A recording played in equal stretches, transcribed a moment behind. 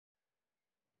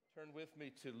Turn with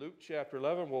me to Luke chapter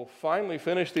 11. We'll finally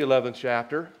finish the 11th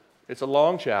chapter. It's a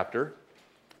long chapter.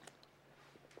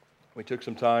 We took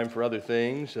some time for other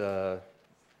things. Our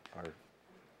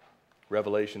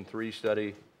Revelation 3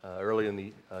 study early in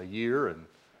the year, and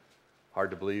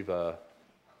hard to believe our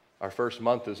first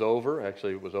month is over.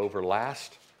 Actually, it was over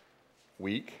last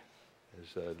week.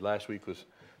 Last week was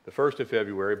the 1st of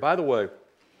February. By the way,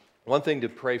 one thing to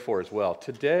pray for as well.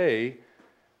 Today,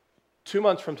 2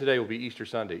 months from today will be Easter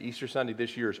Sunday. Easter Sunday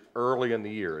this year is early in the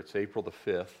year. It's April the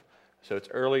 5th, so it's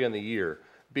early in the year.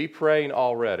 Be praying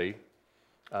already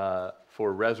for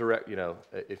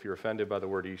if you're offended by the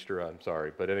word Easter, I'm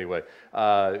sorry. But anyway,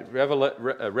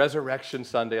 Resurrection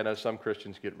Sunday. I know some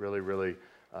Christians get really,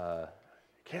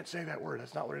 can't say that word.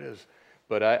 That's not what it is.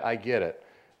 But I get it.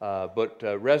 But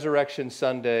Resurrection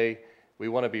Sunday, we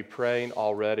want to be praying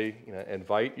already.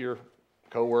 Invite your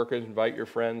co-workers, invite your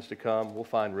friends to come. We'll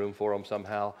find room for them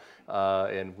somehow.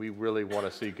 And we really want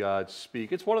to see God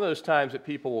speak. It's one of those times that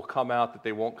people will come out that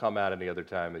they won't come out any other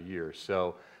time of year.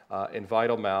 So invite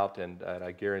them out, and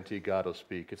I guarantee God will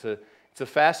speak. It's a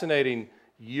fascinating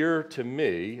year to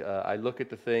me. I look at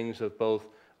the things of both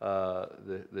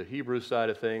the Hebrew side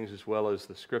of things as well as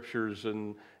the Scriptures,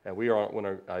 and we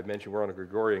are I mentioned we're on a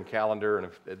Gregorian calendar, and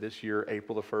this year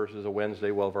April the 1st is a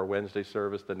Wednesday. We'll have our Wednesday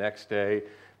service. The next day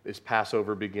is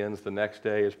Passover begins. The next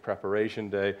day is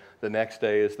Preparation Day. The next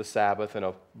day is the Sabbath, and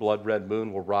a blood red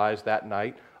moon will rise that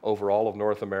night over all of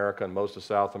North America and most of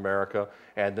South America,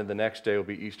 and then the next day will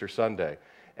be Easter Sunday.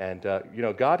 And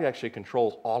God actually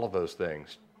controls all of those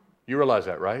things. You realize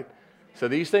that, right? So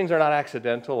these things are not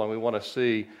accidental, and we want to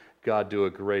see God do a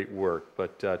great work.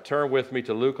 But turn with me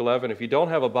to Luke 11. If you don't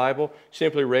have a Bible,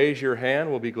 simply raise your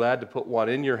hand. We'll be glad to put one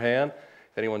in your hand.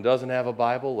 If anyone doesn't have a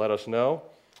Bible, let us know.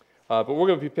 But we're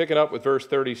going to be picking up with verse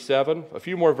 37. A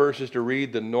few more verses to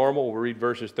read than normal. We'll read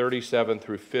verses 37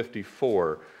 through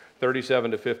 54.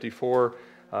 37 to 54,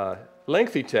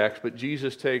 lengthy text, but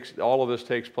all of this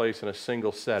takes place in a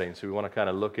single setting, so we want to kind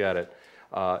of look at it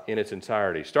in its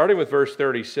entirety. Starting with verse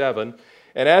 37,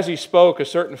 and as he spoke, a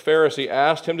certain Pharisee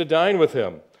asked him to dine with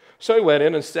him. So he went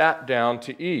in and sat down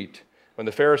to eat. When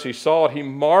the Pharisee saw it, he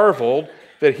marveled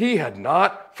that he had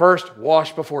not first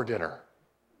washed before dinner.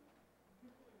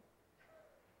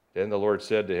 Then the Lord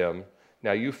said to him,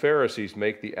 "Now you Pharisees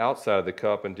make the outside of the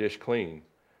cup and dish clean,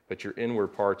 but your inward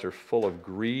parts are full of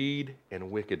greed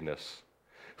and wickedness.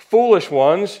 Foolish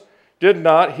ones, did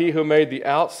not he who made the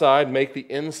outside make the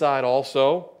inside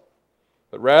also?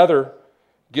 But rather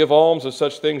give alms of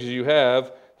such things as you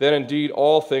have, then indeed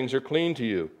all things are clean to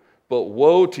you. But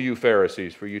woe to you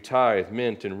Pharisees, for you tithe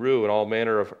mint and rue and all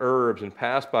manner of herbs, and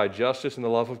pass by justice and the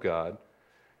love of God.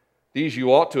 These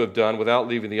you ought to have done without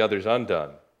leaving the others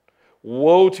undone.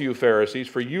 Woe to you, Pharisees,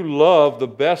 for you love the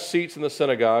best seats in the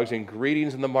synagogues and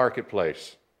greetings in the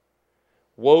marketplace.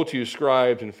 Woe to you,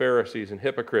 scribes and Pharisees and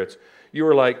hypocrites. You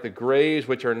are like the graves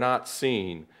which are not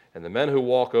seen, and the men who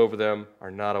walk over them are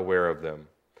not aware of them."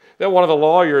 Then one of the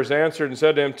lawyers answered and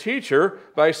said to him, "Teacher,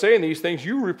 by saying these things,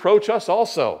 you reproach us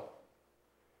also."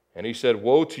 And he said,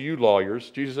 "Woe to you,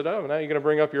 lawyers." Jesus said, "Oh, now you're going to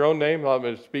bring up your own name? I'm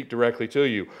going to speak directly to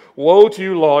you. Woe to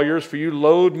you, lawyers, for you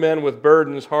load men with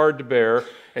burdens hard to bear,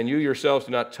 and you yourselves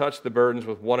do not touch the burdens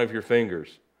with one of your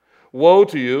fingers. Woe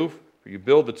to you, for you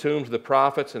build the tombs of the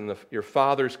prophets, and your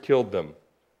fathers killed them.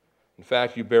 In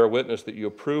fact, you bear witness that you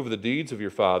approve the deeds of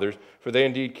your fathers, for they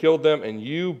indeed killed them, and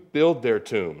you build their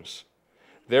tombs.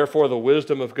 Therefore the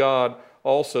wisdom of God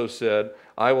also said,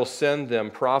 I will send them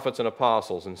prophets and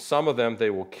apostles, and some of them they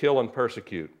will kill and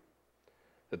persecute,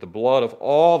 that the blood of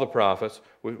all the prophets,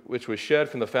 which was shed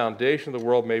from the foundation of the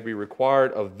world, may be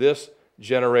required of this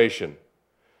generation,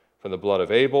 from the blood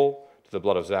of Abel to the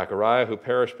blood of Zechariah, who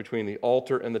perished between the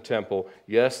altar and the temple.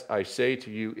 Yes, I say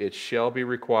to you, it shall be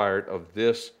required of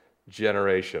this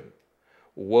generation.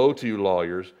 Woe to you,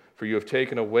 lawyers, for you have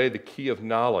taken away the key of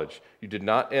knowledge. You did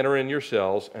not enter in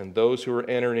yourselves, and those who were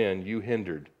entering in you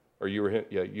hindered. You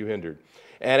hindered.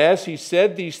 And as he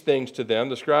said these things to them,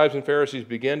 the scribes and Pharisees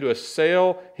began to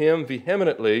assail him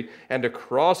vehemently and to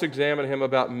cross-examine him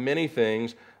about many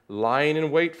things, lying in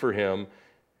wait for him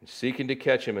and seeking to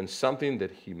catch him in something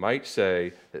that he might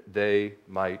say, that they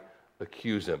might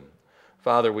accuse him.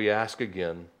 Father, we ask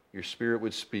again, your Spirit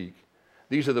would speak.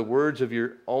 These are the words of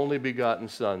your only begotten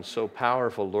Son, so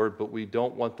powerful, Lord, but we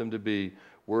don't want them to be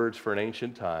words for an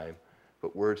ancient time,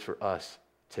 but words for us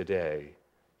today.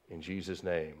 In Jesus'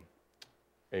 name,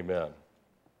 amen.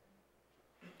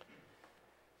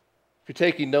 If you're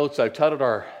taking notes, I've titled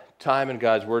our time in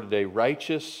God's Word today,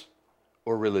 Righteous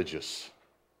or Religious.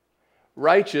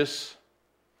 Righteous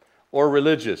or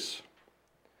religious.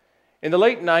 In the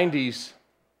late 90s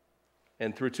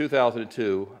and through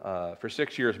 2002, for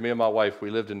 6 years, me and my wife,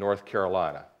 we lived in North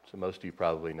Carolina. So most of you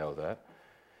probably know that.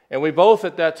 And we both,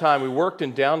 at that time, we worked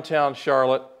in downtown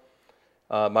Charlotte.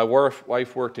 My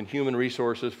wife worked in human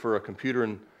resources for a computer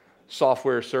and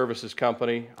software services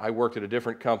company. I worked at a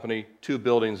different company 2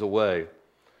 buildings away.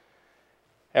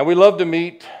 And we loved to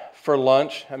meet for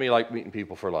lunch. How many like meeting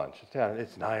people for lunch?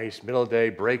 It's nice, middle of the day,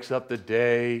 breaks up the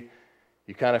day.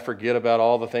 You kind of forget about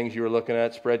all the things you were looking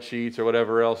at, spreadsheets or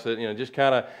whatever else, just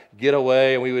kind of get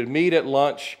away. And we would meet at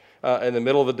lunch in the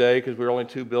middle of the day because we were only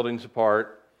 2 buildings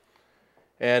apart.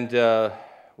 And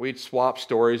we'd swap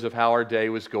stories of how our day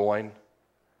was going.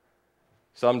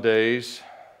 Some days,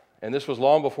 and this was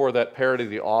long before that parody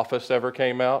The Office ever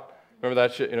came out. Remember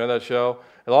that that show?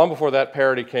 And long before that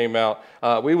parody came out,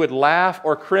 we would laugh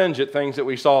or cringe at things that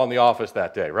we saw in The Office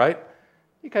that day, right?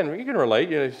 You can relate.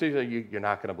 You're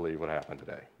not going to believe what happened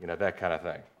today. That kind of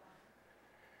thing.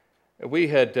 We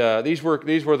had these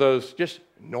were those just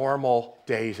normal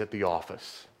days at the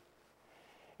office.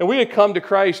 And we had come to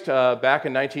Christ back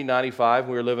in 1995.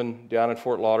 We were living down in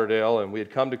Fort Lauderdale, and we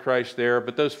had come to Christ there.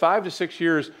 But those 5 to 6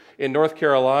 years in North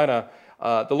Carolina,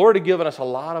 the Lord had given us a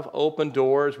lot of open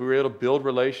doors. We were able to build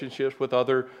relationships with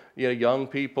other young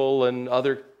people and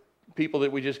other people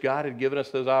that we just got had given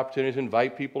us those opportunities to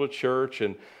invite people to church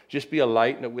and just be a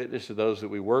light and a witness to those that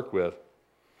we work with.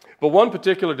 But one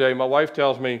particular day, my wife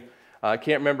tells me, I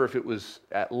can't remember if it was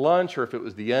at lunch or if it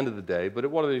was the end of the day, but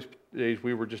at one of these days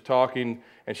we were just talking,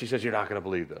 and she says, "You're not going to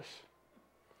believe this."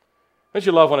 Don't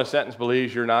you love when a sentence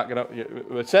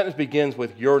a sentence begins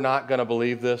with, "You're not going to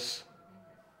believe this"?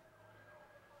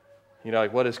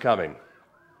 Like, what is coming?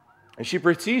 And she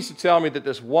proceeds to tell me that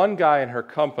this one guy in her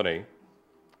company,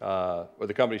 or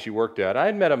the company she worked at, I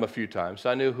had met him a few times, so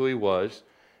I knew who he was.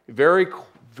 Very,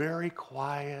 very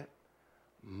quiet,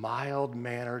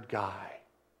 mild-mannered guy.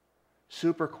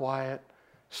 Super quiet,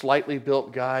 slightly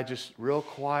built guy, just real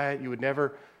quiet. You would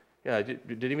never,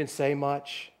 didn't even say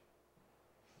much.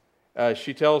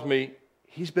 She tells me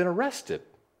he's been arrested.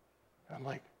 I'm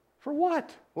like, for what?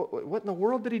 What in the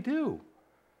world did he do?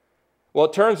 Well,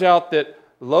 it turns out that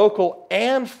local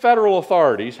and federal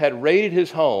authorities had raided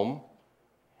his home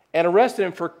and arrested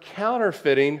him for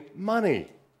counterfeiting money.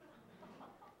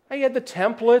 He had the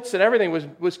templates and everything,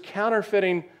 was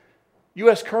counterfeiting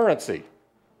U.S. currency.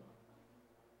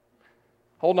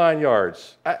 Whole 9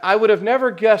 yards. I would have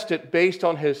never guessed it based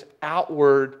on his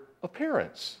outward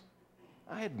appearance.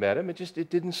 I had met him. It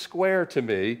didn't square to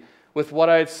me with what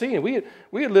I had seen. We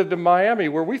had lived in Miami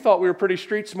where we thought we were pretty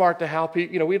street smart to how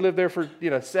people, we lived there for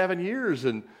 7 years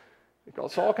and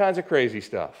it's all kinds of crazy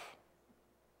stuff.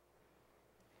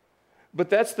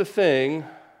 But that's the thing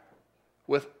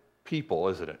with people,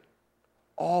 isn't it?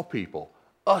 All people,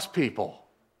 us people.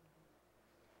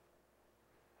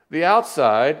 The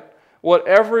outside, what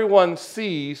everyone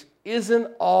sees, isn't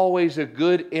always a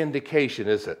good indication,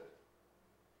 is it,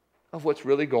 of what's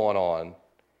really going on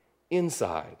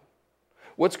inside.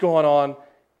 What's going on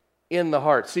in the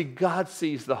heart. See, God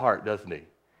sees the heart, doesn't he?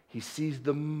 He sees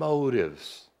the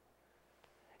motives.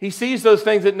 He sees those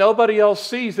things that nobody else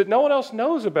sees, that no one else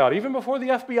knows about, even before the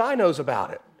FBI knows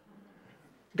about it.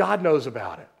 God knows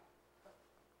about it.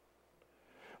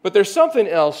 But there's something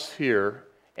else here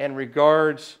in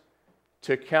regards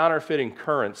to counterfeiting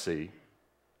currency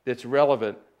that's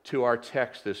relevant to our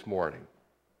text this morning.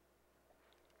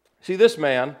 See, this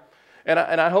man, and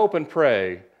I hope and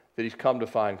pray that he's come to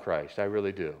find Christ. I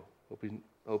really do.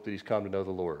 Hope that he's come to know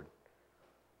the Lord.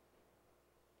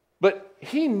 But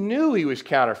he knew he was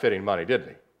counterfeiting money, didn't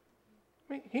he?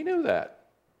 I mean, he knew that.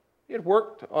 He had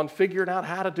worked on figuring out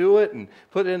how to do it and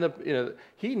put it in the,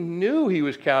 he knew he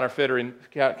was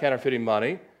counterfeiting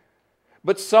money.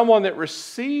 But someone that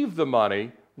received the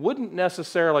money wouldn't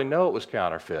necessarily know it was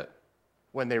counterfeit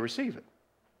when they receive it.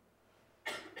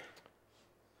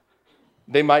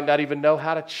 They might not even know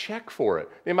how to check for it.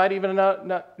 They might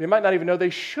not even know they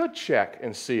should check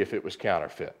and see if it was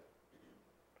counterfeit.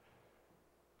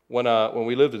 When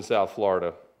we lived in South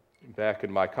Florida, back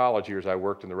in my college years, I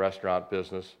worked in the restaurant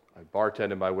business. I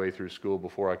bartended my way through school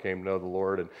before I came to know the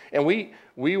Lord. And we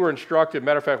were instructed,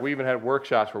 matter of fact, we even had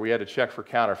workshops where we had to check for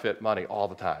counterfeit money all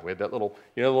the time. We had that little,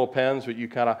 little pens that you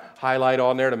kind of highlight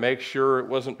on there to make sure it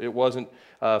wasn't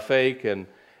fake. And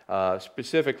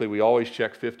specifically, we always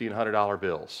checked $50 and $100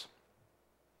 bills.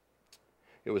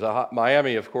 It was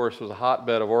Miami, of course, was a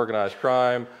hotbed of organized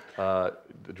crime,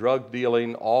 the drug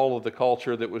dealing, all of the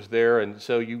culture that was there. And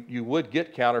so you would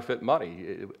get counterfeit money.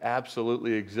 It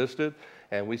absolutely existed.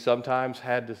 And we sometimes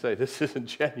had to say, this isn't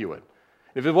genuine.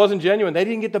 If it wasn't genuine, they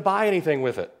didn't get to buy anything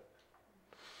with it.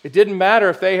 It didn't matter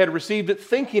if they had received it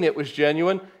thinking it was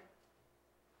genuine.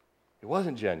 It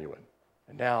wasn't genuine.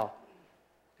 And now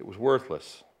it was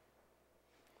worthless.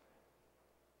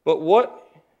 But what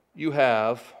you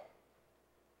have,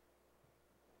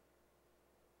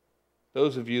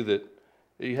 those of you that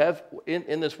you have,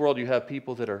 in this world, you have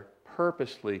people that are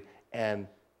purposely and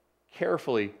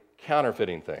carefully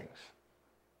counterfeiting things.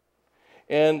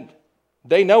 And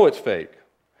they know it's fake.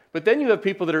 But then you have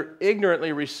people that are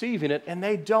ignorantly receiving it, and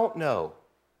they don't know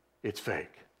it's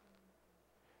fake.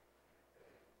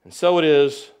 And so it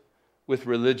is with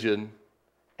religion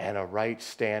and a right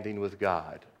standing with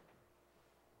God.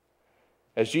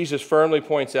 As Jesus firmly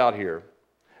points out here,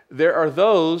 there are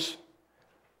those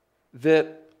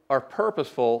that are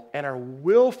purposeful and are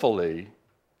willfully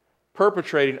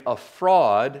perpetrating a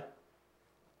fraud,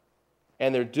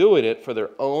 and they're doing it for their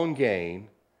own gain.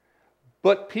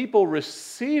 But people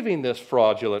receiving this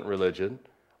fraudulent religion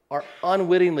are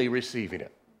unwittingly receiving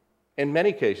it. In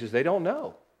many cases, they don't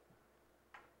know.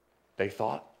 They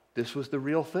thought this was the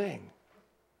real thing.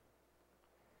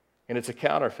 And it's a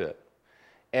counterfeit.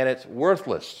 And it's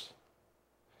worthless.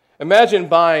 Imagine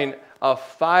buying a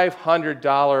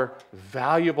 $500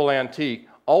 valuable antique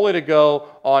only to go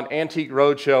on Antique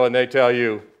Roadshow and they tell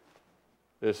you,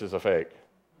 this is a fake.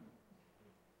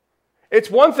 It's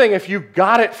one thing if you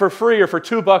got it for free or for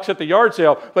 $2 at the yard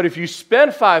sale, but if you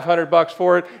spend $500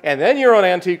 for it and then you're on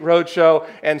Antique Roadshow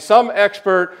and some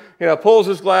expert, pulls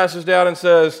his glasses down and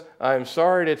says, I'm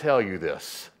sorry to tell you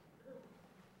this.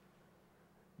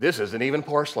 This isn't even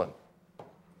porcelain.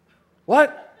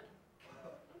 What?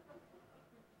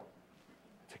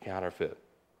 It's a counterfeit.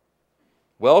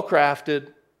 Well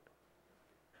crafted,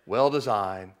 well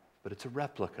designed, but it's a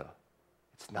replica.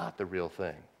 It's not the real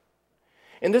thing.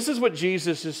 And this is what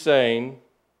Jesus is saying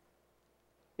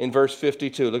in verse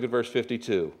 52. Look at verse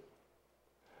 52.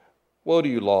 Woe to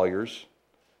you, lawyers!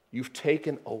 You've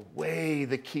taken away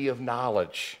the key of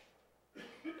knowledge.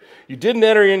 You didn't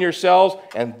enter in yourselves,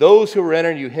 and those who were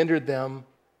entering, you hindered them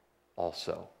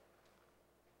also.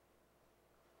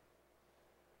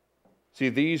 See,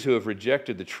 these who have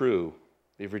rejected the true,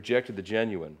 they've rejected the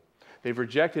genuine. They've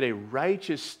rejected a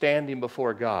righteous standing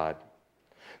before God.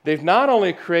 They've not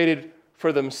only created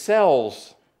for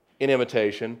themselves an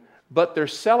imitation, but they're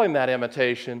selling that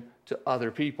imitation to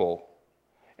other people.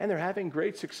 And they're having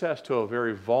great success to a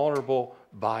very vulnerable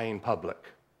buying public.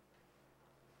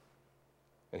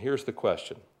 And here's the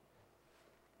question.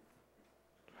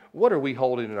 What are we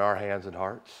holding in our hands and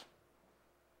hearts?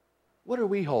 What are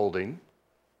we holding?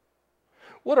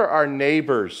 What are our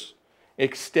neighbors,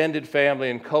 extended family,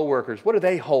 and coworkers, what are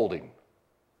they holding?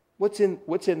 What's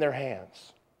in their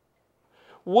hands?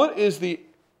 What is the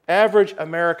average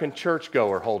American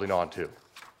churchgoer holding on to?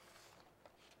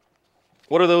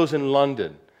 What are those in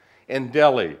London, and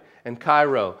Delhi, and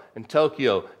Cairo, and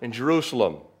Tokyo, and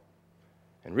Jerusalem,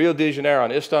 and Rio de Janeiro,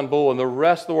 and Istanbul, and the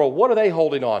rest of the world? What are they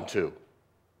holding on to?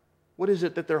 What is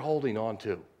it that they're holding on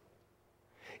to?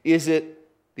 Is it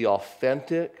the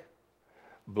authentic,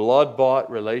 blood-bought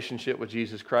relationship with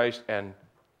Jesus Christ and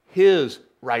His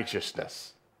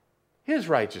righteousness? His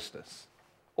righteousness.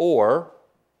 Or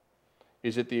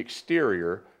is it the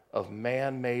exterior of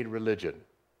man-made religion?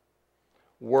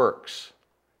 Works,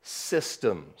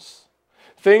 systems,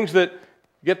 things that,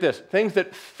 get this, things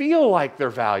that feel like they're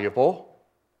valuable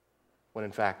when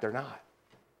in fact they're not.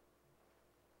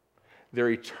 They're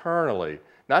eternally,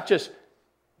 not just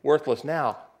worthless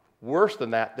now, worse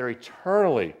than that, they're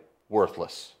eternally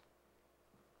worthless.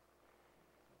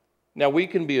 Now we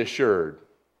can be assured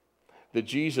that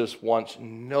Jesus wants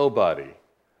nobody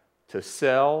to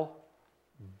sell,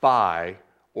 buy,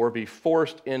 or be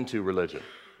forced into religion.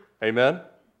 Amen?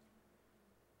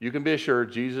 You can be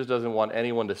assured Jesus doesn't want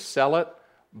anyone to sell it,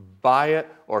 buy it,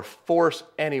 or force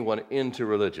anyone into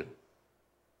religion.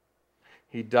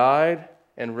 He died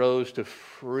and rose to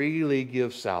freely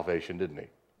give salvation, didn't He?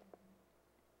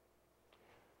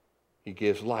 He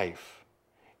gives life,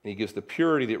 and He gives the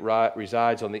purity that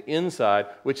resides on the inside,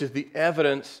 which is the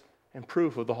evidence and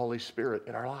proof of the Holy Spirit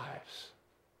in our lives.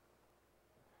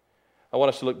 I want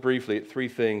us to look briefly at three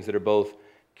things that are both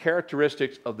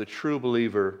characteristics of the true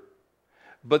believer,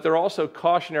 but they're also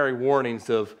cautionary warnings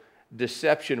of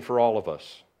deception for all of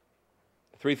us.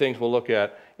 Three things we'll look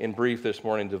at in brief this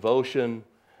morning: devotion,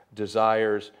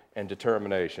 desires, and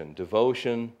determination.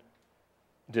 Devotion,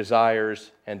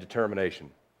 desires, and determination.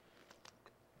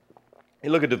 You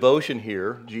look at devotion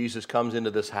here. Jesus comes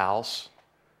into this house.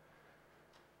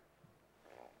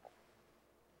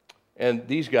 And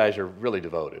these guys are really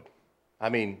devoted. I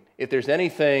mean, if there's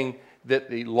anything that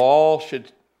the law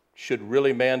should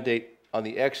really mandate on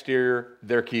the exterior,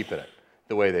 they're keeping it.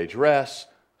 The way they dress,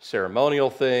 ceremonial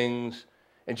things,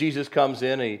 And Jesus comes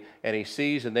in and he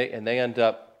sees, and they end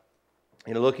up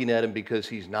looking at him because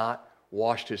he's not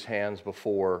washed his hands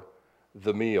before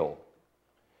the meal.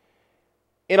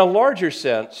 In a larger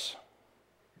sense,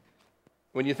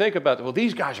 when you think about, well,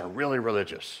 these guys are really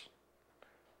religious.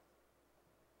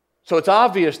 So it's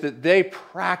obvious that they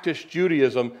practice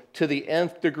Judaism to the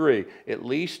nth degree, at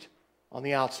least on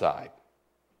the outside.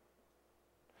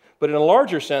 But in a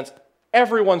larger sense,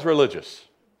 everyone's religious.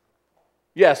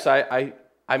 Yes,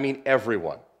 I mean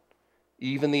everyone.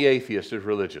 Even the atheist is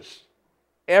religious.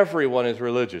 Everyone is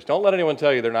religious. Don't let anyone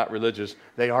tell you they're not religious.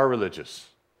 They are religious.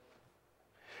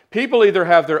 People either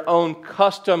have their own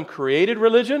custom-created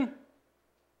religion. In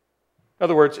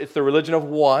other words, it's the religion of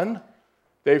one.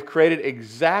 They've created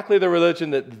exactly the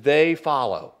religion that they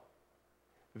follow.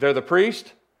 They're the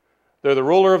priest. They're the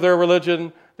ruler of their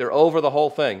religion. They're over the whole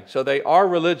thing. So they are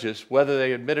religious, whether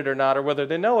they admit it or not, or whether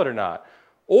they know it or not.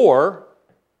 Or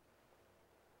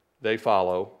they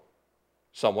follow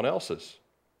someone else's.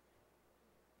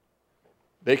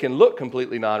 They can look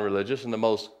completely non-religious in the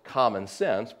most common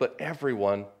sense, but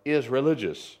everyone is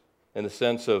religious in the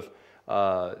sense of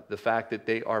the fact that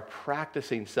they are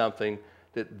practicing something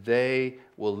that they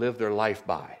will live their life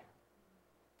by.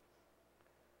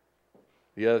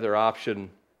 The other option,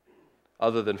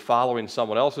 other than following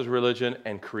someone else's religion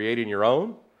and creating your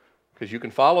own, because you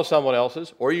can follow someone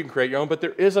else's or you can create your own, but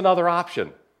there is another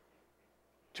option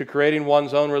to creating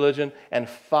one's own religion and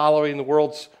following the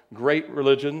world's great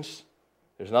religions.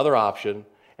 There's another option,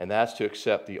 and that's to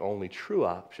accept the only true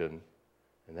option,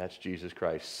 and that's Jesus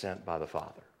Christ sent by the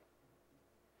Father.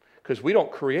 Because we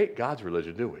don't create God's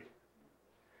religion, do we?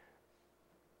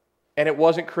 And it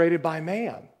wasn't created by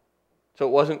man. So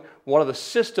it wasn't one of the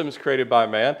systems created by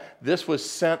man. This was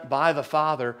sent by the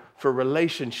Father for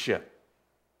relationship.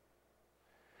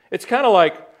 It's kind of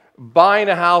like buying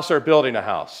a house or building a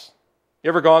house. You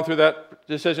ever gone through that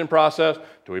decision process?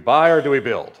 Do we buy or do we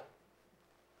build?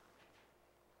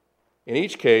 In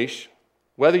each case,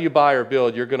 whether you buy or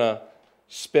build, you're going to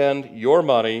spend your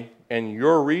money and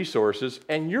your resources,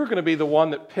 and you're going to be the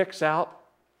one that picks out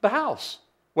the house.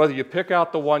 Whether you pick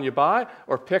out the one you buy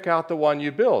or pick out the one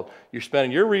you build. You're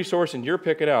spending your resource and you're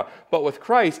picking out. But with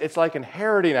Christ, it's like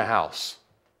inheriting a house.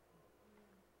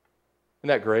 Isn't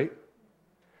that great?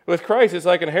 With Christ, it's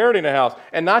like inheriting a house.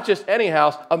 And not just any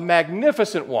house, a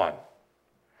magnificent one.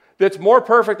 That's more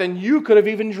perfect than you could have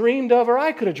even dreamed of or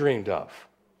I could have dreamed of.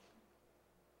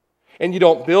 And you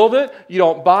don't build it, you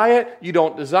don't buy it, you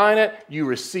don't design it, you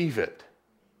receive it.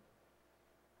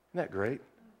 Isn't that great?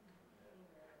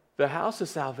 The house of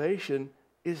salvation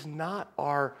is not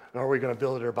are we going to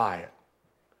build it or buy it?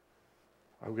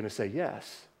 Are we going to say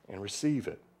yes and receive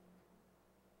it?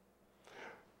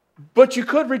 But you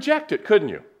could reject it, couldn't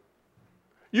you?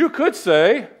 You could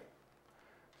say,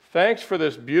 thanks for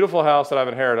this beautiful house that I've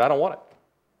inherited, I don't want it.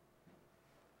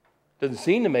 Doesn't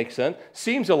seem to make sense,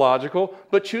 seems illogical,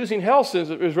 but choosing hell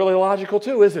is really logical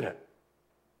too, isn't it?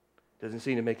 Doesn't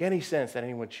seem to make any sense that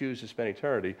anyone chooses to spend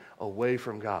eternity away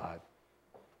from God.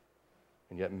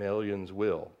 And yet millions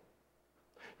will.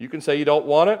 You can say you don't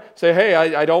want it. Say, hey,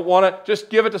 I don't want it. Just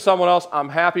give it to someone else. I'm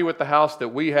happy with the house that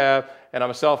we have, and I'm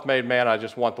a self-made man. I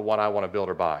just want the one I want to build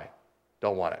or buy.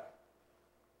 Don't want it.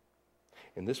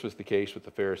 And this was the case with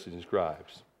the Pharisees and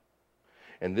scribes.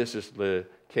 And this is the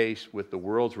case with the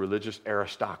world's religious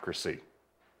aristocracy.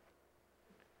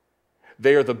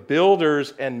 They are the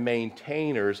builders and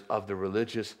maintainers of the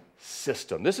religious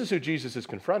system. This is who Jesus is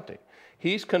confronting.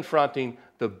 He's confronting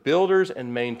the builders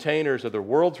and maintainers of the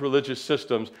world's religious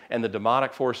systems and the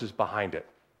demonic forces behind it.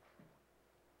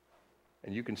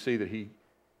 And you can see that he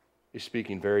is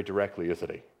speaking very directly,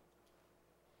 isn't he?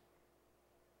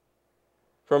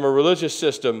 From a religious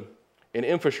system and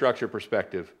infrastructure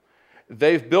perspective,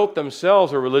 they've built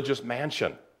themselves a religious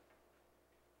mansion,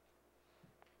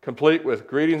 complete with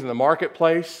greetings in the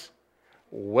marketplace,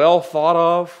 well thought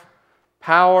of,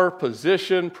 power,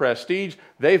 position, prestige.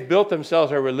 They've built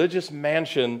themselves a religious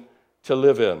mansion to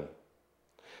live in.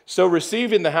 So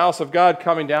receiving the house of God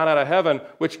coming down out of heaven,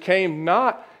 which came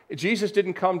not, Jesus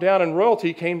didn't come down in royalty,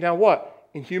 he came down what?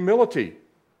 In humility.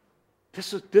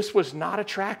 This was not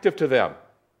attractive to them.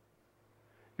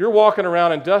 You're walking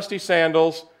around in dusty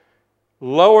sandals,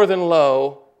 lower than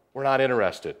low, we're not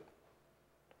interested.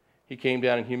 He came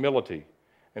down in humility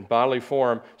and bodily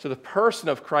form. So the person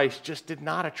of Christ just did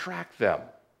not attract them.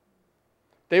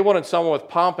 They wanted someone with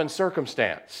pomp and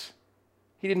circumstance.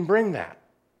 He didn't bring that.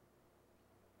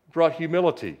 He brought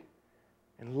humility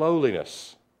and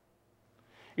lowliness.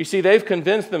 You see, they've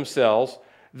convinced themselves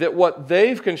that what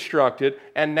they've constructed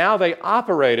and now they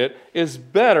operate it is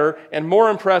better and more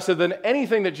impressive than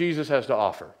anything that Jesus has to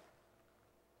offer.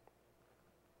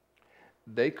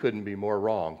 they couldn't be more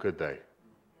wrong, could they?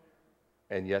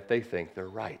 And yet they think they're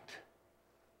right.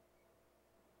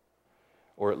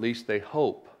 Or at least they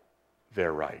hope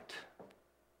they're right.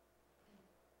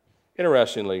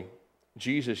 Interestingly,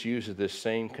 Jesus uses this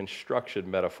same construction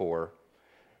metaphor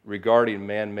regarding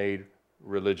man-made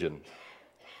religion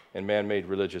and man-made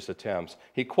religious attempts.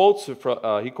 He quotes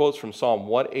from Psalm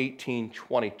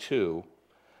 118:22,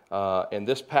 and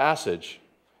this passage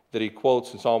that he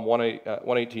quotes in Psalm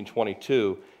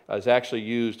 118:22 is actually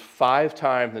used 5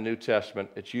 times in the New Testament.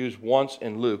 It's used once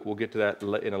in Luke. We'll get to that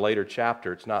in a later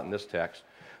chapter. It's not in this text.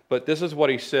 But this is what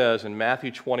he says in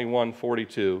Matthew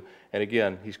 21:42. And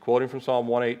again, he's quoting from Psalm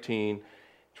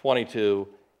 118:22,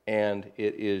 and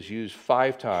it is used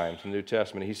 5 times in the New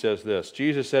Testament. He says this,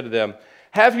 Jesus said to them,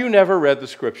 "Have you never read the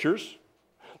Scriptures?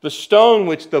 The stone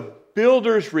which the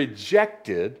builders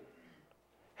rejected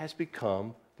has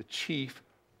become the chief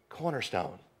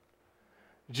cornerstone."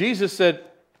 Jesus said,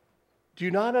 do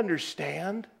you not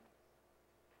understand?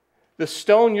 The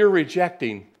stone you're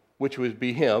rejecting, which would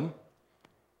be him,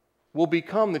 will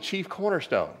become the chief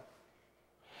cornerstone.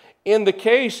 In the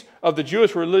case of the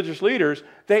Jewish religious leaders,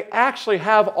 they actually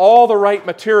have all the right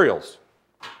materials.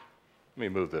 Let me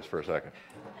move this for a second.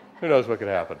 Who knows what could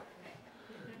happen?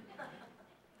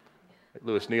 Like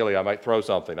Lewis Neely, I might throw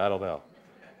something. I don't know.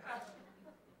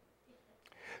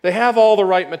 They have all the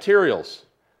right materials.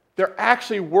 They're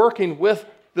actually working with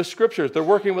the Scriptures. They're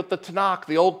working with the Tanakh,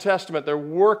 the Old Testament. They're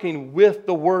working with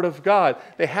the Word of God.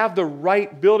 They have the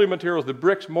right building materials, the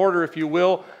bricks, mortar, if you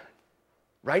will,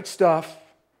 right stuff.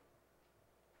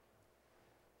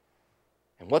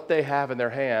 And what they have in their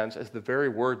hands is the very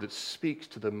word that speaks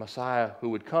to the Messiah who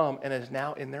would come and is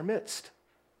now in their midst.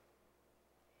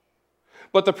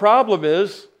 But the problem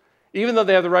is, even though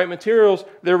they have the right materials,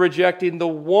 they're rejecting the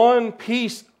one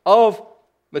piece of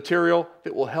material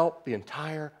that will help the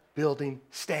entire building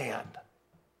stand.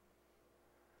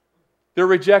 They're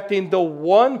rejecting the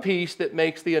one piece that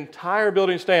makes the entire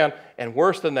building stand, and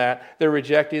worse than that, they're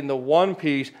rejecting the one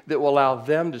piece that will allow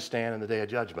them to stand in the day of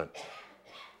judgment.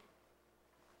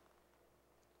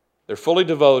 They're fully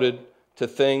devoted to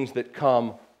things that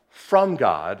come from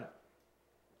God,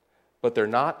 but they're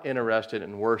not interested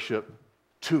in worship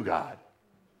to God.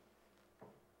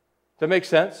 Does that make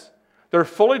sense? They're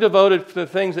fully devoted to the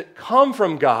things that come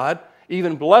from God,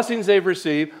 even blessings they've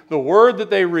received, the word that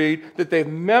they read, that they've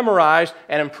memorized,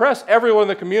 and impress everyone in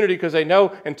the community because they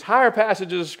know entire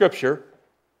passages of Scripture,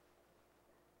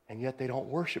 and yet they don't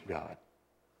worship God.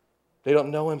 They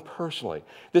don't know Him personally.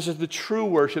 This is the true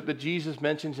worship that Jesus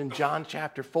mentions in John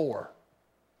chapter 4.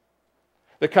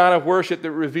 The kind of worship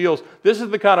that reveals, this is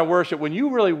the kind of worship, when you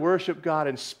really worship God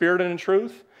in spirit and in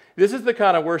truth, this is the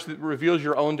kind of worship that reveals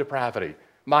your own depravity,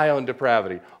 my own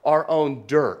depravity, our own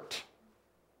dirt.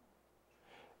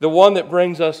 The one that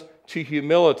brings us to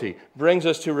humility, brings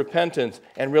us to repentance,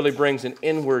 and really brings an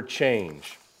inward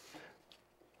change.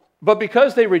 But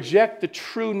because they reject the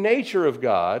true nature of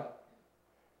God,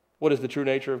 what is the true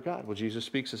nature of God? Well, Jesus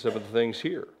speaks of some of the things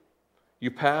here.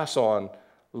 You pass on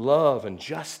love and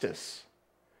justice.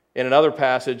 In another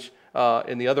passage,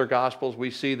 in the other Gospels,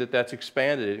 we see that that's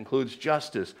expanded. It includes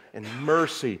justice and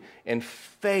mercy and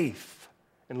faith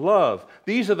and love.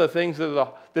 These are the things that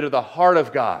are the heart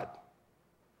of God.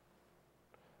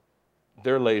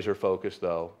 They're laser focused,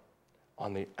 though,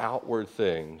 on the outward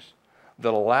things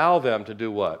that allow them to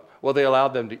do what? Well, they allow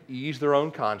them to ease their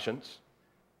own conscience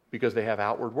because they have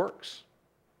outward works.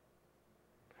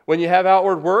 When you have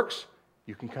outward works,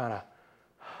 you can kind of,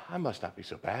 I must not be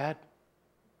so bad.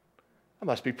 I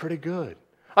must be pretty good.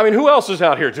 I mean, who else is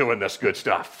out here doing this good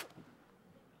stuff?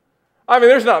 I mean,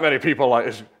 there's not many people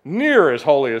as near as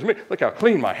holy as me. Look how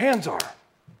clean my hands are.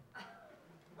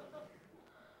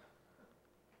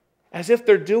 As if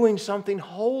they're doing something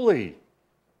holy.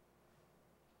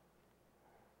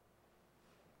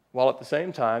 While at the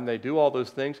same time, they do all those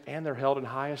things and they're held in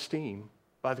high esteem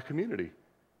by the community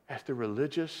as the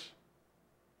religious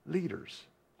leaders.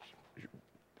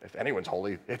 If anyone's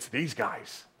holy, it's these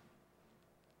guys.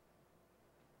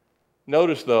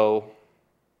 Notice, though,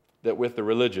 that with the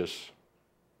religious,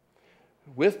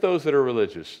 with those that are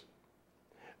religious,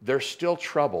 they're still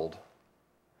troubled.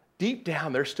 Deep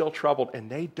down, they're still troubled, and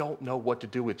they don't know what to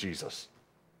do with Jesus.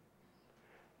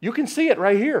 You can see it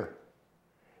right here.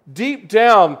 Deep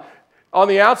down, on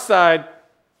the outside,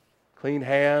 clean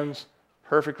hands,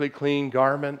 perfectly clean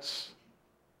garments,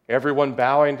 everyone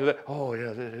bowing to the, oh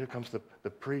yeah, here comes the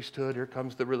priesthood, here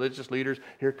comes the religious leaders,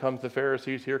 here comes the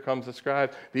Pharisees, here comes the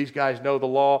scribes. These guys know the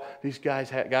law, these guys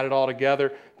got it all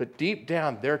together, but deep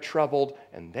down, they're troubled,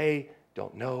 and they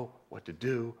don't know what to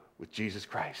do with Jesus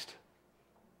Christ.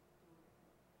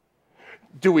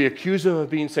 Do we accuse him of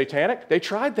being satanic? They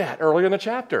tried that earlier in the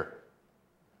chapter.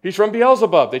 He's from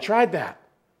Beelzebub. They tried that.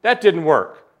 That didn't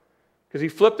work because he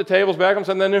flipped the tables back and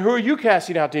said, then who are you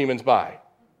casting out demons by?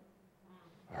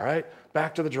 All right,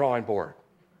 back to the drawing board.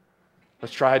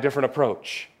 Let's try a different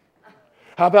approach.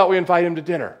 How about we invite him to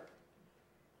dinner?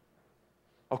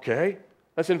 Okay,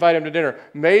 let's invite him to dinner.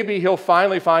 Maybe he'll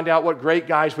finally find out what great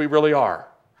guys we really are.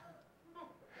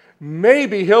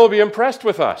 Maybe he'll be impressed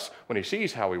with us when he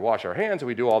sees how we wash our hands and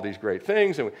we do all these great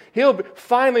things. And he'll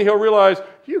realize,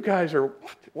 you guys are,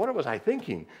 what was I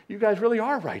thinking? You guys really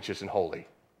are righteous and holy.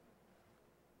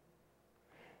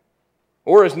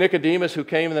 Or as Nicodemus, who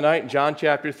came in the night in John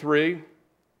chapter 3,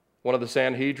 one of the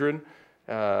Sanhedrin,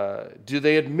 do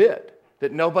they admit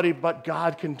that nobody but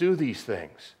God can do these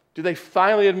things? Do they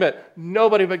finally admit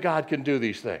nobody but God can do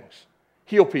these things?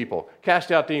 Heal people,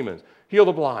 cast out demons, heal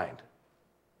the blind.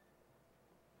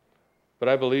 But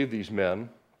I believe these men,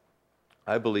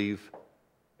 I believe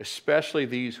especially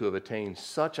these who have attained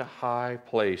such a high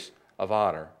place of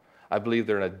honor, I believe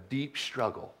they're in a deep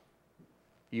struggle.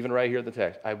 Even right here in the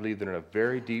text, I believe they're in a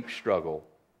very deep struggle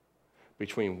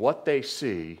between what they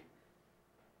see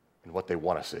and what they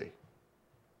want to see.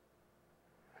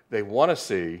 They want to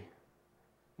see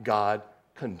God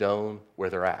condone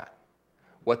where they're at.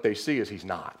 What they see is he's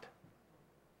not.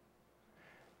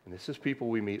 And this is people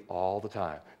we meet all the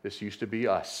time. This used to be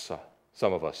us,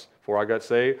 some of us. Before I got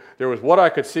saved, there was what I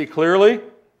could see clearly,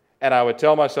 and I would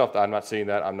tell myself, I'm not seeing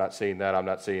that, I'm not seeing that, I'm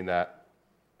not seeing that,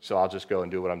 so I'll just go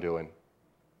and do what I'm doing.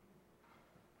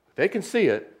 They can see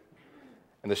it,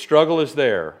 and the struggle is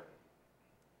there.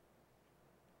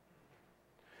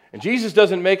 And Jesus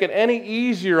doesn't make it any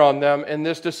easier on them in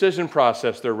this decision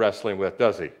process they're wrestling with,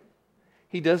 does he?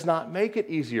 He does not make it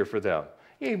easier for them.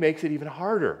 He makes it even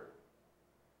harder.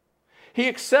 He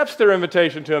accepts their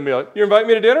invitation to a meal. You invite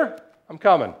me to dinner? I'm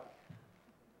coming.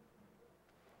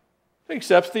 He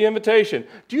accepts the invitation.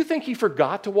 Do you think he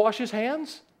forgot to wash his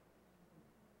hands?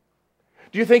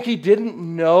 Do you think he didn't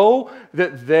know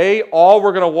that they all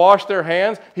were going to wash their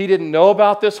hands? He didn't know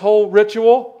about this whole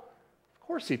ritual? Of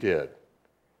course he did.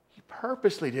 He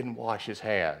purposely didn't wash his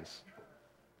hands.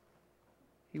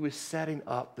 He was setting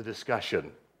up the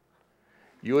discussion.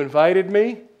 You invited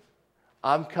me,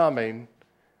 I'm coming.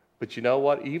 But you know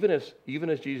what? Even as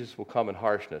Jesus will come in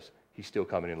harshness, he's still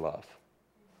coming in love.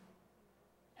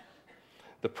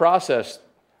 The process,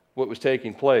 what was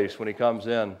taking place when he comes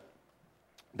in,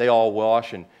 they all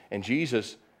wash, and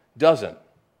Jesus doesn't.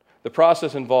 The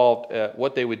process involved,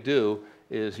 what they would do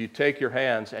is you take your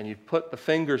hands and you put the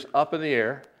fingers up in the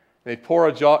air, and they'd pour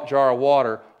a jar of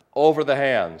water over the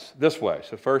hands this way.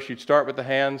 So first you'd start with the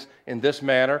hands in this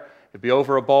manner. It'd be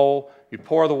over a bowl. You'd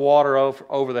pour the water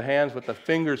over the hands with the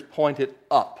fingers pointed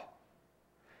up.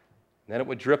 And then it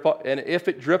would drip off, and if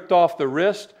it dripped off the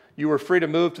wrist, you were free to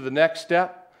move to the next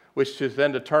step, which is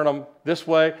then to turn them this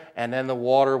way, and then the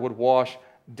water would wash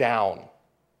down.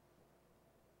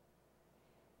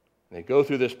 And they go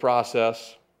through this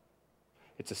process.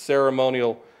 It's a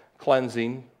ceremonial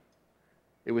cleansing.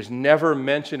 It was never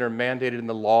mentioned or mandated in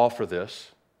the law for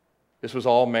this. This was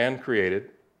all man-created.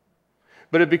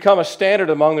 But it had become a standard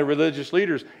among the religious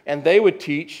leaders, and they would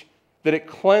teach that it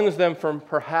cleansed them from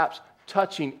perhaps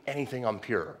touching anything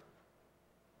impure.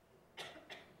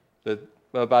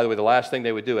 By the way, the last thing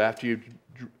they would do after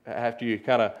you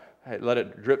kind of let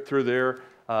it drip through there,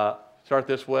 start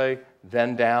this way,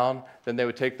 then down, then they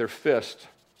would take their fist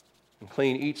and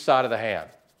clean each side of the hand.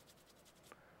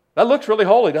 That looks really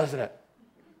holy, doesn't it?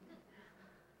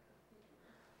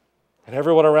 And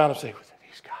everyone around them say,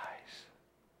 these guys,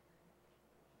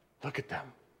 look at them.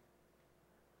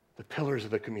 The pillars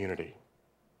of the community.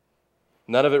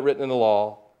 None of it written in the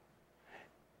law,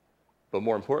 but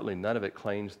more importantly, none of it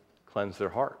cleansed their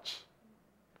hearts.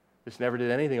 This never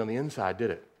did anything on the inside,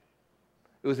 did it?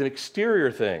 It was an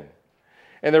exterior thing.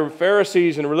 And the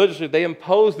Pharisees and religious leaders, they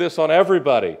imposed this on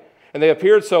everybody. And they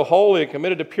appeared so holy and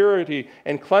committed to purity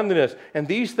and cleanliness. And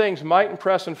these things might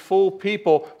impress and fool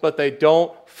people, but they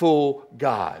don't fool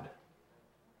God.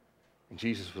 And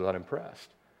Jesus was unimpressed.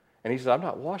 And he said, I'm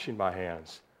not washing my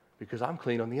hands because I'm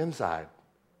clean on the inside.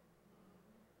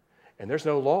 And there's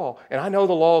no law. And I know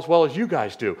the law as well as you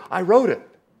guys do. I wrote it.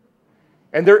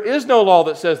 And there is no law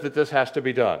that says that this has to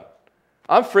be done.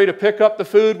 I'm free to pick up the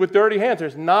food with dirty hands.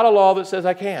 There's not a law that says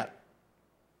I can't.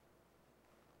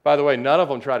 By the way, none of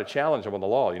them try to challenge them on the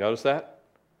law. You notice that?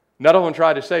 None of them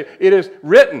try to say, it is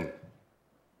written.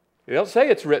 They don't say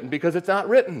it's written because it's not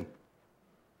written.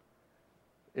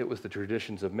 It was the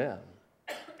traditions of men.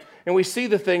 And we see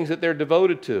the things that they're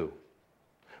devoted to.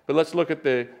 But let's look at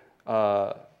the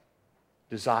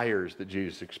desires that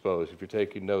Jesus exposed. If you're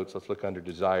taking notes, let's look under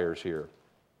desires here.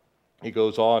 He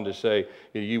goes on to say,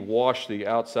 you wash the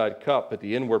outside cup, but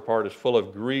the inward part is full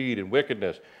of greed and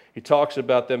wickedness. He talks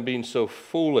about them being so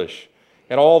foolish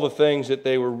and all the things that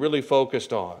they were really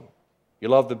focused on. You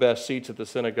love the best seats at the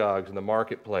synagogues and the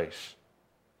marketplace.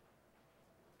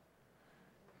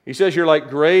 He says you're like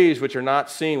graves which are not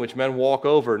seen, which men walk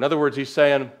over. In other words, he's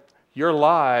saying your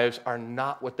lives are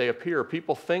not what they appear.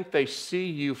 People think they see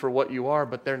you for what you are,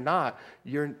 but they're not.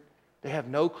 They have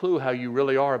no clue how you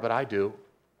really are, but I do.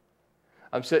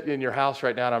 I'm sitting in your house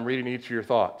right now and I'm reading each of your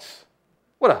thoughts.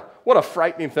 What a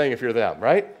frightening thing if you're them,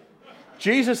 right?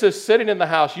 Jesus is sitting in the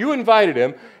house. You invited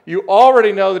him. You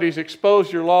already know that he's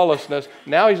exposed your lawlessness.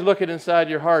 Now he's looking inside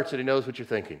your hearts and he knows what you're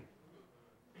thinking.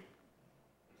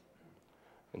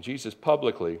 And Jesus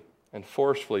publicly and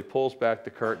forcefully pulls back the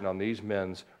curtain on these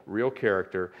men's real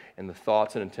character and the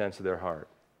thoughts and intents of their heart.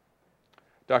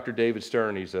 Dr. David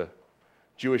Stern, he's a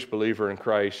Jewish believer in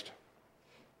Christ,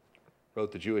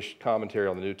 wrote the Jewish commentary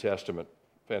on the New Testament.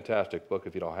 Fantastic book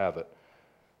if you don't have it.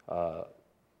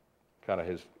 Kind of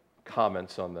his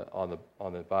comments on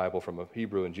the Bible from a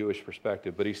Hebrew and Jewish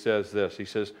perspective. But he says this. He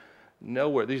says,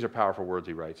 nowhere, these are powerful words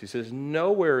he writes. He says,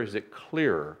 nowhere is it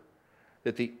clearer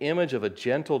that the image of a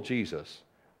gentle Jesus,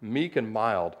 meek and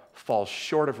mild, falls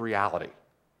short of reality.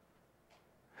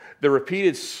 The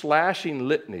repeated slashing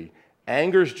litany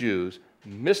angers Jews,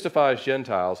 mystifies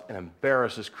Gentiles, and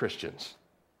embarrasses Christians.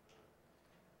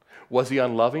 Was he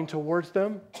unloving towards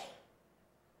them?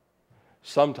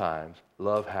 Sometimes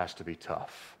love has to be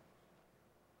tough.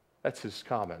 That's his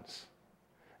comments.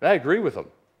 And I agree with him.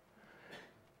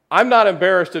 I'm not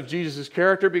embarrassed of Jesus'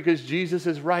 character because Jesus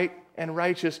is right and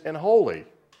righteous and holy.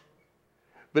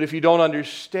 But if you don't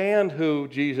understand who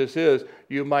Jesus is,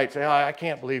 you might say, I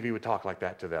can't believe he would talk like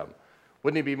that to them.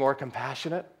 Wouldn't he be more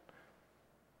compassionate?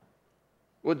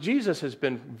 Well, Jesus has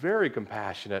been very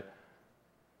compassionate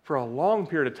for a long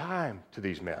period of time to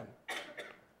these men.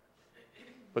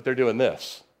 But they're doing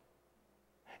this.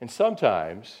 And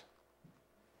sometimes,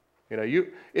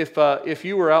 if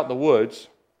you were out in the woods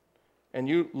and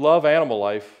you love animal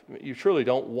life, you truly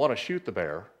don't want to shoot the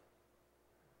bear.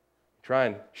 Try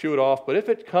and shoo it off. But if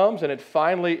it comes and it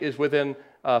finally is within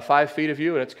 5 feet of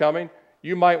you and it's coming,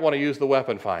 you might want to use the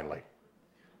weapon finally.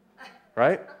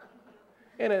 Right?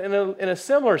 In a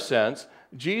similar sense,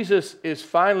 Jesus is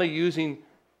finally using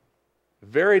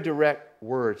very direct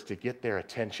words to get their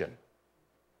attention.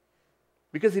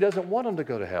 Because he doesn't want them to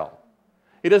go to hell.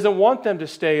 He doesn't want them to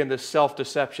stay in this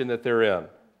self-deception that they're in.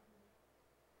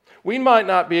 We might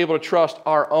not be able to trust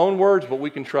our own words, but we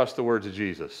can trust the words of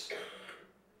Jesus.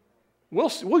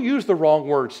 We'll use the wrong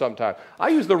words sometimes. I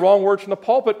use the wrong words from the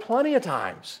pulpit plenty of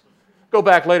times. Go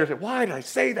back later and say, why did I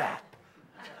say that?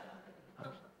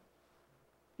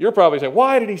 You're probably saying,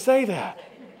 why did he say that?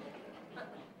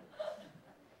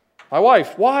 My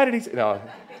wife, why did he say... No.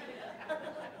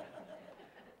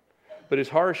 But his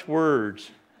harsh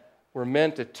words were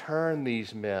meant to turn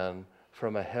these men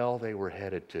from a hell they were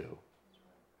headed to.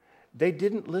 They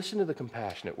didn't listen to the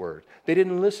compassionate words. They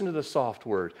didn't listen to the soft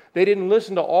words. They didn't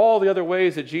listen to all the other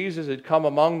ways that Jesus had come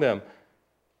among them.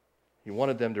 He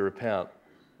wanted them to repent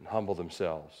and humble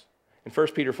themselves. In 1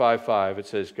 Peter 5:5, it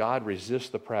says, God resists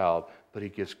the proud, but he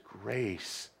gives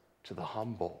grace to the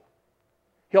humble.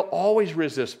 He'll always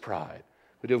resist pride,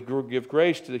 but he'll give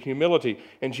grace to the humility.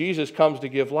 And Jesus comes to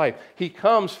give life. He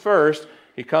comes first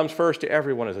to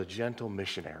everyone as a gentle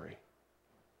missionary,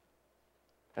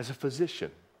 as a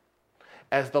physician,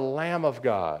 as the Lamb of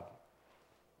God.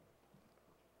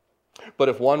 But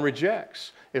if one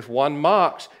rejects, if one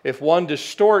mocks, if one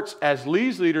distorts, as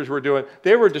these leaders were doing,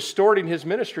 they were distorting his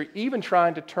ministry, even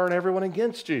trying to turn everyone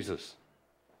against Jesus.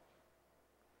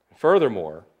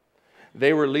 Furthermore,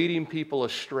 they were leading people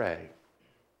astray.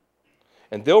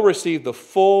 And they'll receive the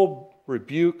full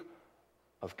rebuke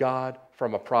of God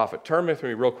from a prophet. Turn with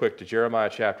me real quick to Jeremiah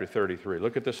chapter 33.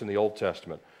 Look at this in the Old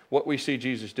Testament. What we see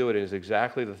Jesus doing is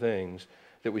exactly the things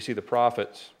that we see the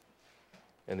prophets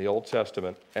in the Old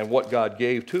Testament, and what God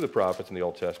gave to the prophets in the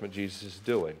Old Testament, Jesus is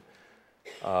doing.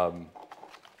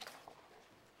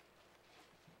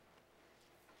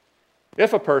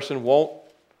 If a person won't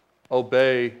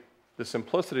obey the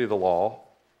simplicity of the law,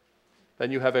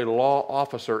 then you have a law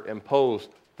officer impose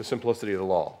the simplicity of the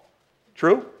law.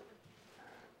 True?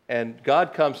 And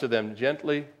God comes to them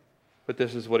gently, but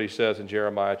this is what he says in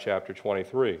Jeremiah chapter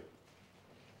 23.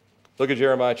 Look at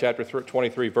Jeremiah chapter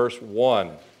 23, verse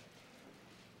 1.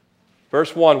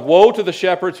 Verse 1, woe to the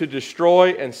shepherds who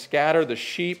destroy and scatter the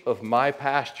sheep of my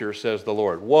pasture, says the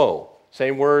Lord. Woe.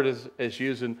 Same word as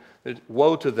using,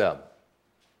 woe to them.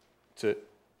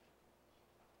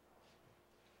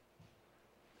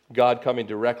 God coming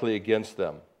directly against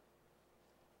them.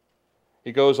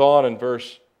 He goes on in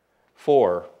verse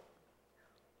 4,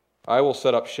 I will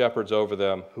set up shepherds over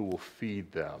them who will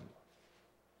feed them.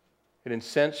 It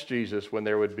incensed Jesus when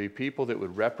there would be people that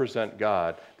would represent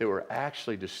God that were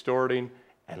actually distorting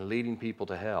and leading people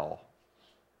to hell.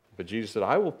 But Jesus said,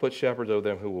 I will put shepherds over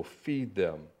them who will feed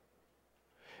them.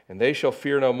 And they shall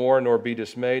fear no more, nor be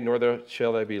dismayed, nor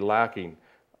shall they be lacking.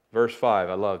 Verse 5,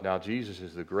 I love, now Jesus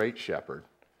is the great shepherd,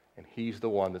 and he's the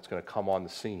one that's going to come on the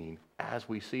scene as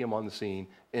we see him on the scene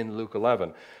in Luke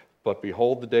 11. But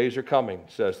behold, the days are coming,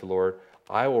 says the Lord.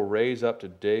 I will raise up to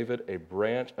David a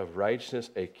branch of righteousness,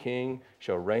 a king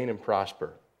shall reign and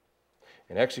prosper,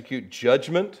 and execute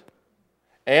judgment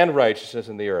and righteousness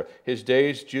in the earth. His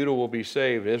days Judah will be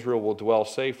saved, Israel will dwell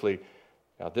safely.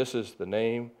 Now this is the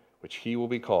name which he will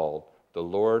be called, the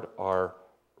Lord our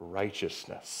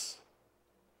righteousness.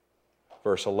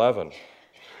 Verse 11,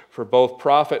 for both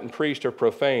prophet and priest are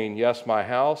profane, yes,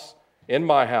 in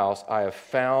my house I have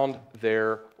found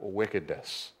their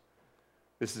wickedness.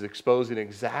 This is exposing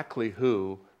exactly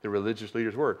who the religious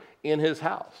leaders were in his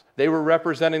house. They were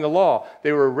representing the law.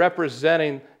 They were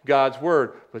representing God's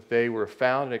word, but they were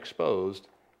found and exposed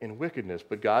in wickedness.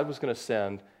 But God was going to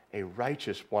send a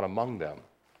righteous one among them,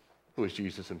 who is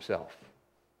Jesus himself.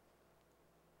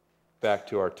 Back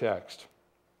to our text.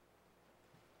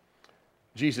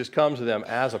 Jesus comes to them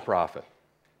as a prophet.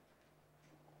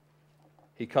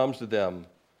 He comes to them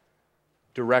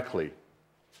directly.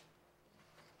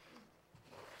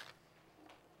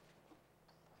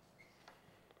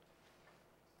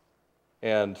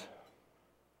 And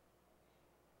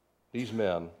these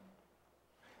men,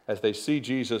 as they see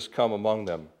Jesus come among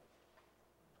them,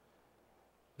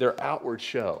 their outward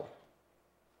show,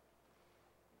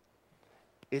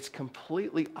 it's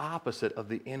completely opposite of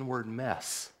the inward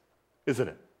mess, isn't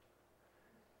it?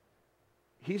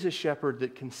 He's a shepherd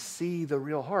that can see the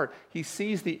real heart. He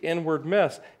sees the inward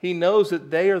mess. He knows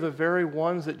that they are the very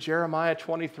ones that Jeremiah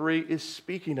 23 is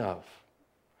speaking of.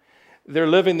 They're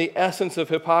living the essence of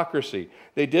hypocrisy.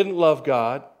 They didn't love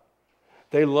God.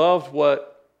 They loved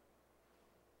what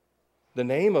the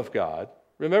name of God.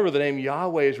 Remember, the name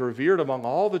Yahweh is revered among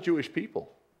all the Jewish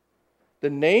people.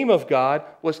 The name of God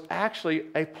was actually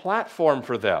a platform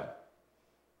for them.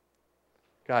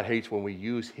 God hates when we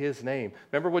use his name.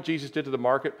 Remember what Jesus did to the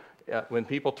market when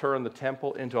people turned the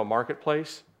temple into a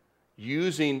marketplace?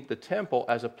 Using the temple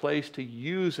as a place to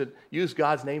use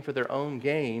God's name for their own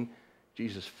gain.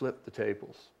 Jesus flipped the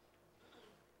tables.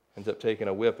 Ends up taking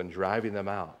a whip and driving them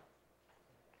out.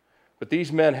 But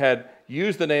these men had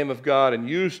used the name of God and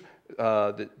used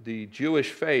the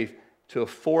Jewish faith to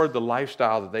afford the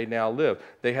lifestyle that they now live.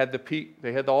 They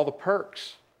had all the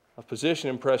perks of position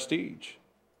and prestige.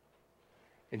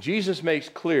 And Jesus makes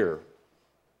clear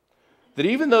that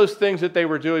even those things that they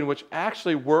were doing, which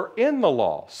actually were in the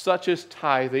law, such as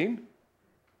tithing,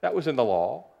 that was in the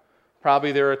law,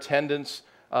 probably their attendance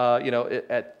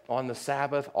on the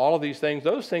Sabbath, all of these things,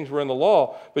 those things were in the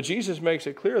law. But Jesus makes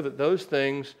it clear that those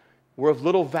things were of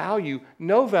little value,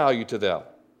 no value to them,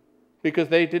 because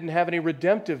they didn't have any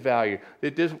redemptive value.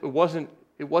 It wasn't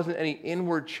any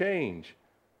inward change.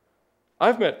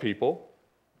 I've met people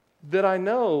that I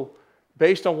know,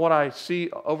 based on what I see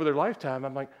over their lifetime,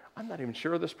 I'm like, I'm not even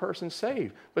sure this person's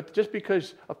saved. But just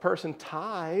because a person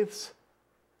tithes,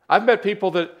 I've met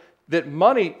people that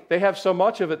money, they have so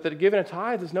much of it that giving a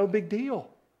tithe is no big deal.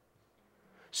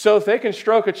 So if they can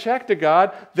stroke a check to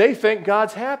God, they think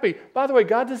God's happy. By the way,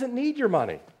 God doesn't need your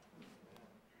money.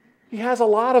 He has a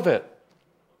lot of it.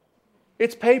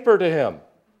 It's paper to him.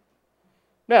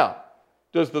 Now,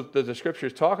 does the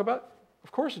scriptures talk about it?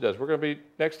 Of course it does. We're going to be,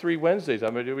 next 3 Wednesdays,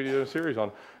 I'm going to be doing a series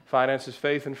on finances,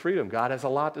 faith, and freedom. God has a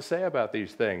lot to say about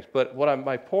these things. But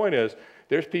my point is,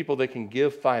 there's people that can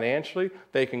give financially,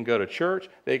 they can go to church,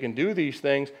 they can do these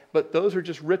things, but those are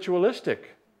just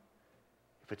ritualistic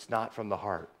if it's not from the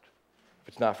heart, if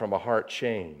it's not from a heart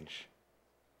change.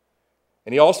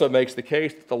 And he also makes the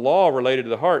case that the law related to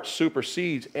the heart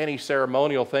supersedes any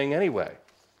ceremonial thing anyway.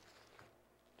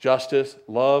 Justice,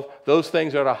 love, those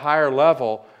things are at a higher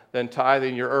level than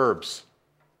tithing your herbs,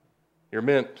 your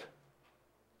mint,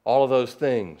 all of those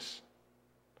things.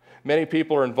 Many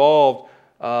people are involved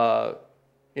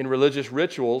in religious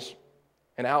rituals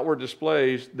and outward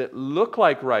displays that look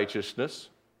like righteousness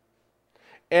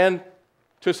and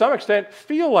to some extent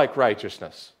feel like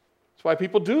righteousness. That's why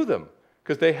people do them,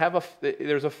 because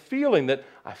there's a feeling that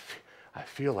I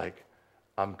feel like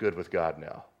I'm good with God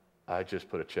now. I just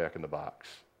put a check in the box.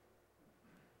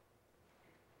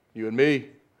 You and me,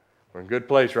 we're in a good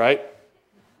place, right?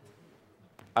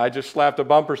 I just slapped a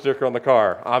bumper sticker on the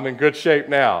car. I'm in good shape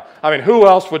now. I mean, who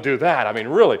else would do that? I mean,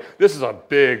 really, this is a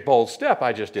big, bold step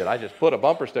I just did. I just put a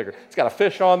bumper sticker. It's got a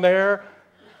fish on there.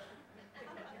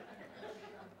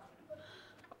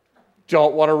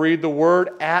 Don't want to read the word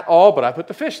at all, but I put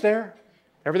the fish there.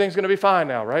 Everything's going to be fine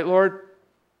now, right, Lord?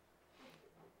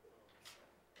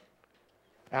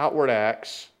 Outward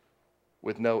acts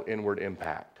with no inward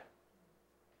impact.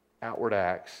 Outward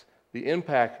acts. The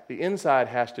impact, the inside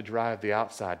has to drive the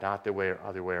outside, not the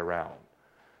other way around.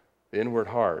 The inward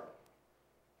heart.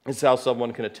 It's how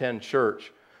someone can attend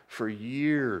church for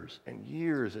years and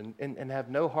years and have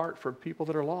no heart for people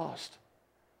that are lost.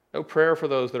 No prayer for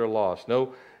those that are lost.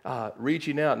 No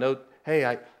reaching out. No, hey,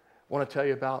 I want to tell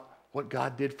you about what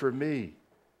God did for me.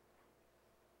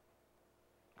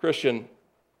 Christian,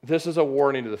 this is a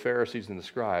warning to the Pharisees and the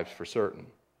scribes for certain.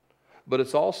 But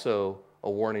it's also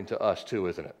a warning to us too,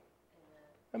 isn't it?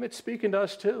 I mean, it's speaking to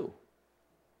us too.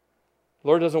 The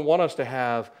Lord doesn't want us to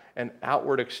have an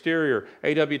outward exterior.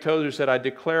 A.W. Tozer said, I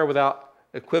declare without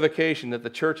equivocation that the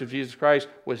Church of Jesus Christ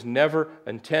was never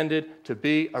intended to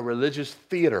be a religious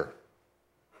theater.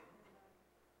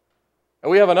 And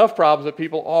we have enough problems that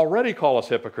people already call us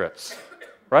hypocrites,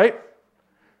 right?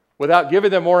 Without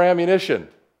giving them more ammunition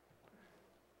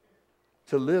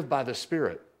to live by the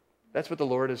Spirit. That's what the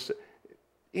Lord is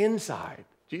inside.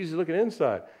 Jesus is looking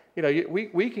inside. You know,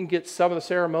 we can get some of the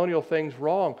ceremonial things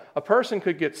wrong. A person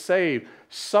could get saved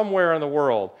somewhere in the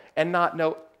world and not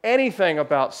know anything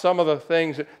about some of the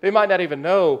things. They might not even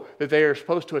know that they are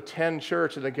supposed to attend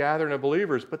church and the gathering of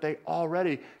believers, but they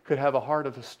already could have a heart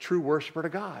of a true worshiper to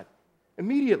God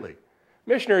immediately.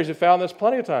 Missionaries have found this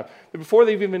plenty of times. That before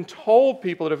they've even told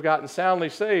people that have gotten soundly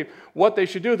saved what they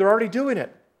should do, they're already doing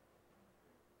it.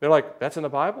 They're like, that's in the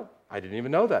Bible? I didn't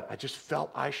even know that. I just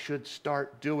felt I should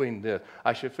start doing this.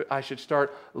 I should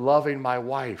start loving my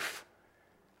wife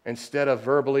instead of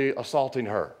verbally assaulting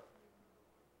her.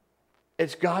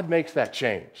 It's God makes that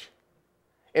change.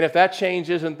 And if that change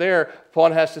isn't there,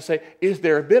 one has to say, is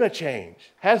there been a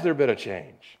change? Has there been a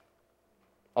change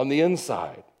on the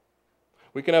inside?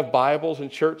 We can have Bibles and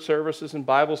church services and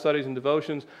Bible studies and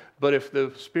devotions, but if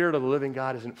the Spirit of the living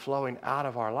God isn't flowing out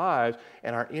of our lives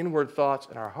and our inward thoughts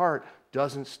and our heart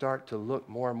doesn't start to look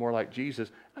more and more like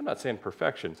Jesus, I'm not saying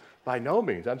perfection, by no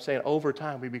means. I'm saying over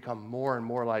time we become more and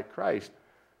more like Christ,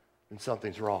 then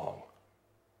something's wrong.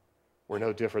 We're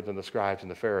no different than the scribes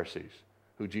and the Pharisees,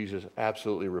 who Jesus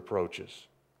absolutely reproaches.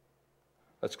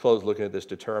 Let's close looking at this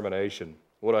determination.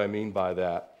 What do I mean by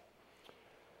that?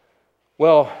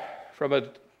 Well, from a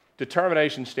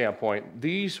determination standpoint,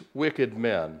 these wicked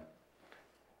men,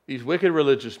 these wicked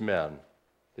religious men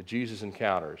that Jesus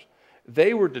encounters,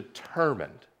 they were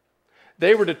determined.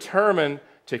 They were determined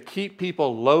to keep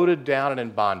people loaded down and in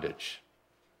bondage.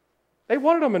 They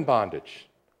wanted them in bondage.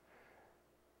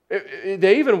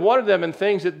 They even wanted them in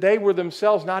things that they were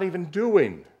themselves not even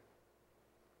doing.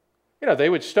 You know, they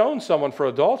would stone someone for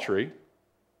adultery,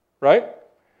 right?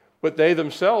 But they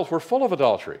themselves were full of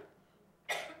adultery.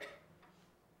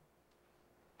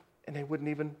 And they wouldn't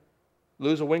even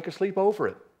lose a wink of sleep over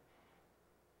it.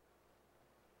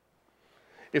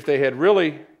 If they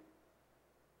really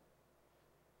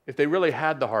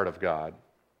had the heart of God,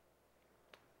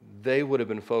 they would have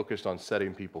been focused on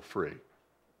setting people free.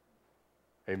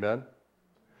 Amen?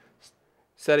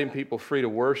 Setting people free to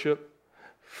worship,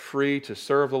 free to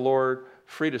serve the Lord,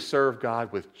 free to serve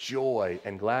God with joy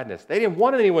and gladness. They didn't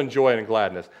want anyone joy and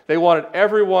gladness. They wanted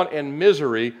everyone in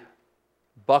misery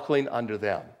buckling under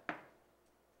them.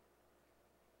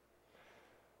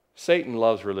 Satan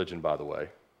loves religion, by the way.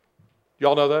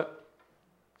 Y'all know that?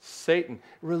 Satan.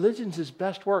 Religion's his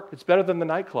best work. It's better than the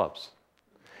nightclubs.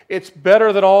 It's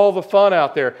better than all the fun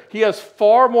out there. He has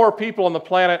far more people on the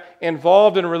planet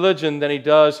involved in religion than he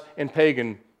does in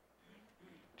pagan,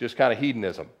 just kind of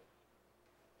hedonism.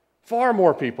 Far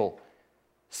more people.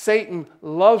 Satan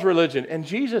loves religion. And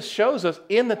Jesus shows us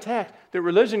in the text that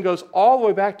religion goes all the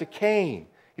way back to Cain.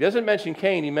 He doesn't mention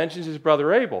Cain. He mentions his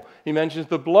brother Abel. He mentions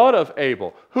the blood of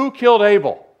Abel. Who killed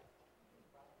Abel?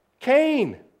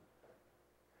 Cain.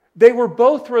 They were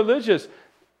both religious.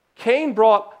 Cain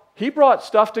brought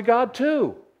stuff to God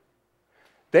too.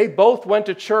 They both went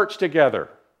to church together.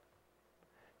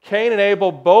 Cain and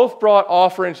Abel both brought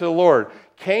offerings to the Lord.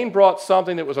 Cain brought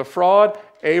something that was a fraud.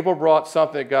 Abel brought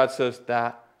something that God says,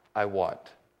 that I want.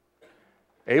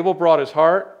 Abel brought his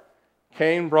heart.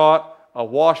 Cain brought a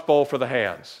wash bowl for the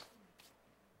hands.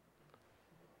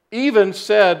 Even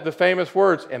said the famous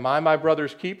words, am I my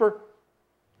brother's keeper?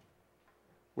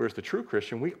 Whereas the true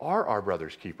Christian, we are our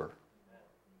brother's keeper.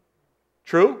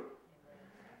 True?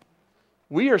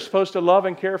 We are supposed to love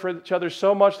and care for each other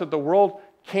so much that the world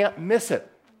can't miss it.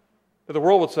 That the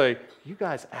world would say, you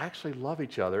guys actually love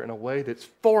each other in a way that's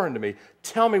foreign to me.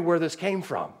 Tell me where this came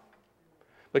from.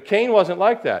 But Cain wasn't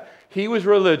like that. He was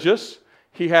religious.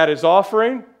 He had his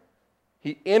offering.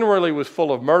 He inwardly was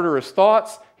full of murderous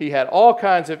thoughts. He had all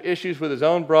kinds of issues with his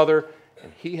own brother.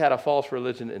 And he had a false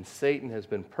religion, and Satan has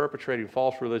been perpetrating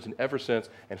false religion ever since.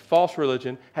 And false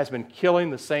religion has been killing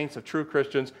the saints of true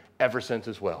Christians ever since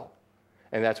as well.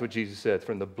 And that's what Jesus said.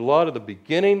 From the blood of the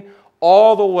beginning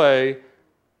all the way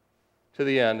to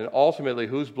the end. And ultimately,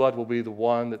 whose blood will be the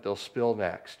one that they'll spill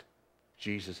next?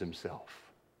 Jesus himself.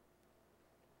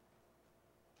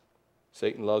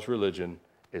 Satan loves religion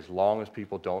as long as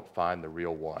people don't find the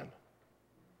real one.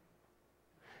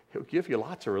 He'll give you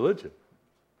lots of religion.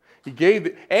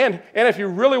 And if you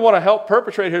really want to help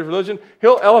perpetrate his religion,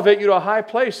 he'll elevate you to a high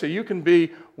place so you can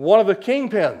be one of the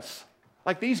kingpins,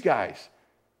 like these guys.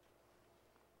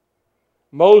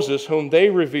 Moses, whom they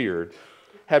revered,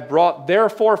 had brought their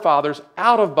forefathers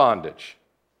out of bondage.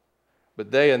 But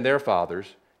they and their fathers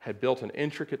had built an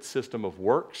intricate system of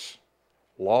works,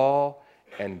 law,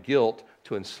 and guilt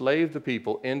to enslave the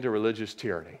people into religious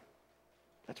tyranny.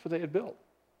 That's what they had built.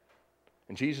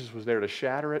 And Jesus was there to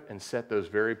shatter it and set those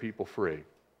very people free.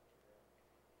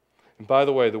 And by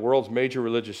the way, the world's major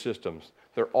religious systems,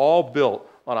 they're all built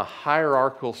on a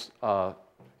hierarchical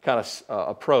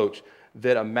approach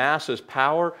that amasses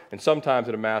power, and sometimes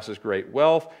it amasses great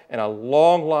wealth, and a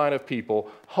long line of people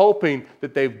hoping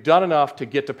that they've done enough to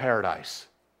get to paradise.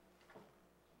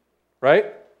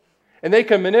 Right? And they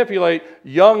can manipulate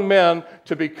young men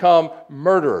to become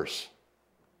murderers.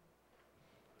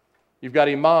 You've got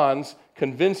imams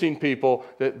convincing people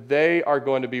that they are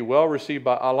going to be well received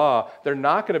by Allah. They're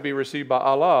not going to be received by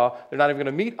Allah. They're not even going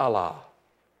to meet Allah.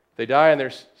 If they die in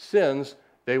their sins,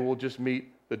 they will just meet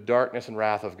the darkness and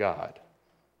wrath of God.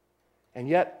 And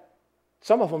yet,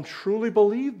 some of them truly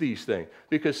believe these things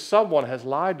because someone has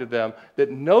lied to them that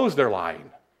knows they're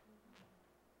lying.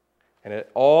 And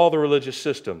at all the religious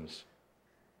systems,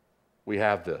 we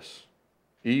have this.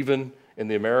 Even in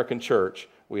the American church,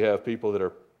 we have people that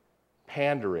are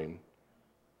pandering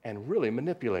and really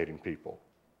manipulating people.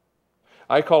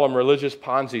 I call them religious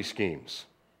Ponzi schemes.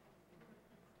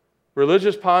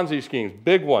 Religious Ponzi schemes,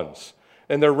 big ones.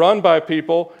 And they're run by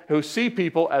people who see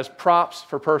people as props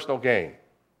for personal gain.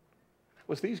 It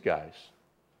was these guys.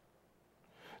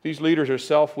 These leaders are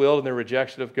self-willed in their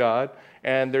rejection of God,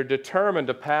 and they're determined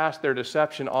to pass their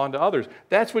deception on to others.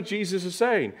 That's what Jesus is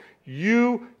saying.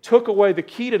 You took away the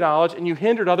key to knowledge, and you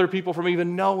hindered other people from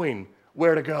even knowing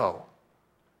where to go.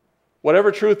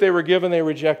 Whatever truth they were given, they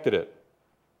rejected it.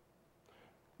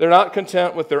 They're not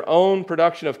content with their own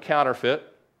production of counterfeit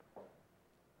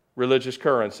religious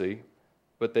currency,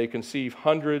 but they conceive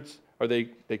hundreds, or they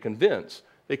convince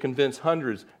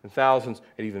hundreds and thousands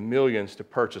and even millions to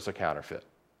purchase a counterfeit.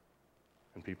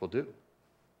 And people do.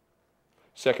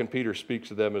 2 Peter speaks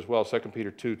to them as well. 2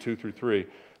 Peter 2:2-3.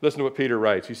 Listen to what Peter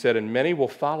writes. He said, "And many will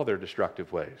follow their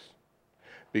destructive ways,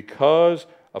 because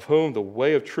of whom the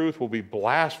way of truth will be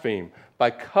blasphemed by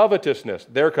covetousness,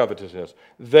 their covetousness.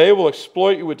 They will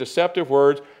exploit you with deceptive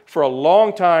words. For a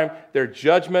long time, their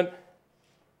judgment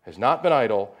has not been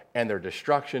idle, and their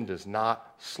destruction does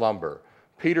not slumber."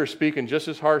 Peter, speaking just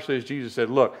as harshly as Jesus, said,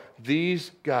 look,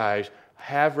 these guys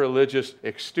have religious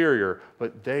exterior,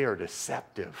 but they are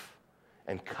deceptive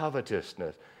and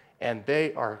covetousness, and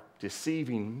they are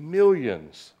deceiving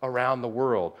millions around the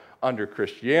world under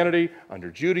Christianity,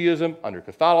 under Judaism, under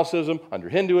Catholicism, under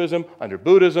Hinduism, under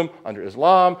Buddhism, under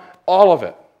Islam, all of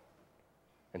it.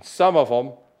 And some of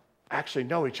them actually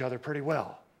know each other pretty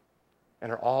well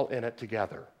and are all in it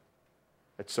together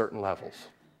at certain levels.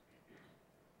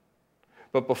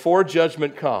 But before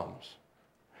judgment comes,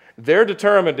 they're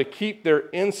determined to keep their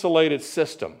insulated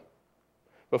system.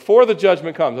 Before the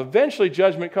judgment comes, eventually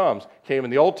judgment comes. It came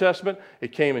in the Old Testament,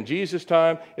 it came in Jesus'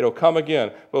 time, it'll come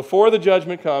again. Before the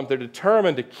judgment comes, they're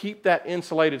determined to keep that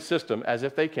insulated system as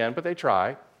if they can, but they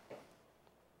try.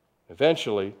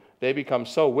 Eventually, they become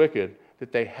so wicked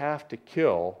that they have to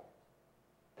kill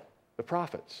the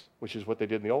prophets, which is what they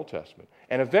did in the Old Testament.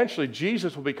 And eventually,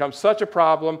 Jesus will become such a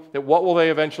problem that what will they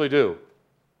eventually do?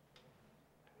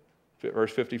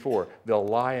 Verse 54, they'll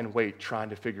lie in wait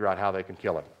trying to figure out how they can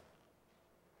kill him.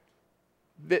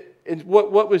 As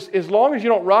long as you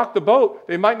don't rock the boat,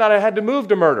 they might not have had to move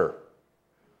to murder.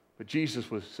 But Jesus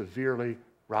was severely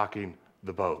rocking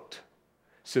the boat,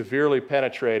 severely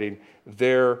penetrating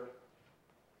their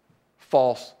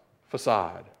false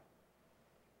facade.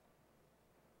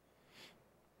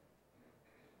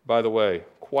 By the way,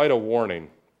 quite a warning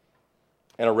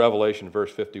and a revelation,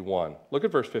 verse 51. Look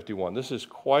at verse 51. This is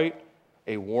quite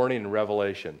a warning in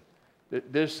Revelation.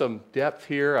 There's some depth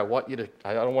here.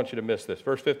 I don't want you to miss this.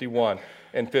 Verse 51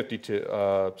 and 52.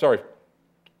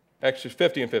 Actually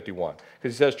 50 and 51.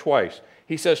 Because he says twice.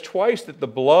 He says twice that the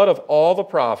blood of all the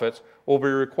prophets will be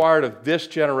required of this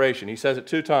generation. He says it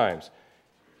 2 times.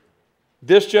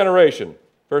 This generation.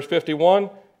 Verse 51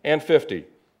 and 50.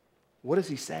 What is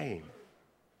he saying?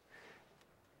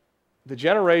 The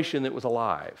generation that was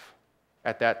alive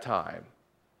at that time,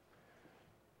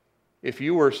 if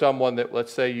you were someone that,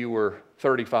 let's say you were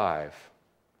 35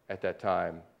 at that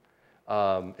time,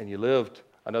 and you lived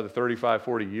another 35,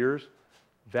 40 years,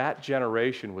 that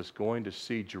generation was going to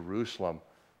see Jerusalem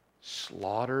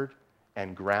slaughtered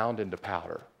and ground into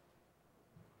powder.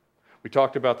 We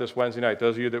talked about this Wednesday night.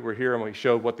 Those of you that were here, and we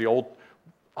showed what the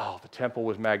temple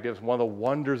was magnificent, one of the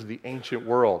wonders of the ancient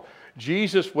world.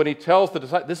 Jesus, when he tells the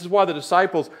disciples, this is why the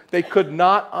disciples, they could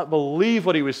not believe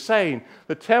what he was saying.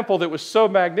 The temple that was so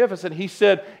magnificent, he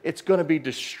said, it's going to be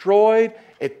destroyed.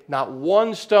 Not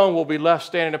one stone will be left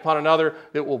standing upon another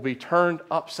that will be turned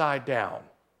upside down.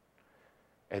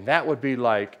 And that would be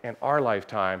like, in our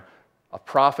lifetime,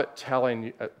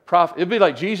 it'd be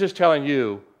like Jesus telling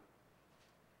you,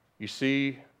 you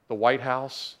see the White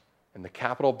House and the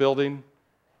Capitol building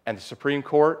and the Supreme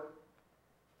Court,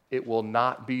 it will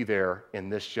not be there in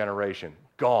this generation.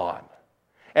 Gone.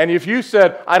 And if you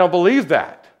said, I don't believe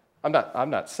that, I'm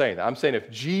not saying that. I'm saying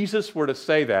if Jesus were to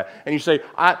say that, and you say,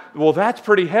 well, that's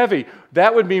pretty heavy,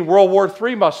 that would mean World War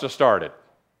III must have started.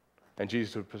 And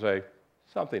Jesus would say,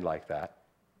 something like that.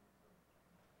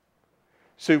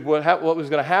 See, what was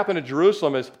going to happen in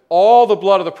Jerusalem is all the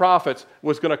blood of the prophets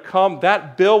was going to come,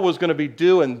 that bill was going to be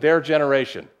due in their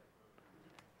generation.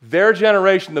 Their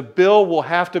generation, the bill will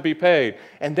have to be paid.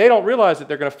 And they don't realize that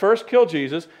they're going to first kill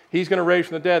Jesus, he's going to raise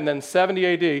from the dead, and then 70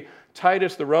 AD,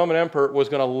 Titus, the Roman emperor, was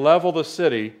going to level the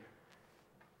city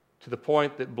to the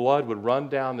point that blood would run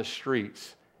down the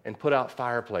streets and put out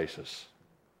fireplaces.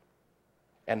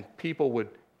 And people would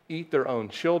eat their own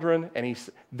children, and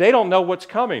they don't know what's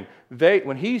coming.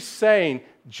 When he's saying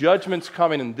judgment's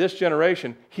coming in this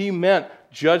generation, he meant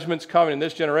judgment's coming in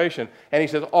this generation. And he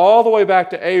says all the way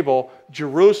back to Abel,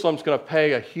 Jerusalem's going to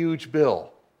pay a huge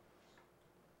bill.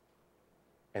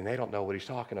 And they don't know what he's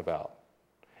talking about.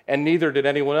 And neither did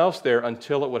anyone else there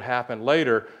until it would happen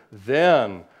later.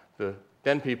 Then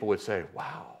people would say,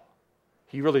 wow,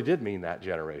 he really did mean that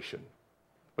generation.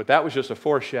 But that was just a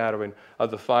foreshadowing of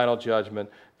the final judgment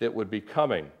that would be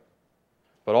coming.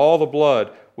 But all the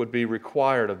blood would be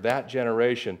required of that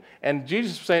generation. And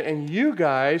Jesus was saying, and you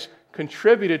guys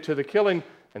contributed to the killing.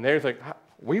 And they're like,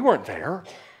 we weren't there.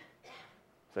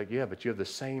 It's like, yeah, but you have the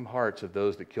same hearts of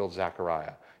those that killed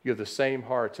Zechariah. You have the same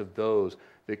hearts of those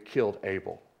that killed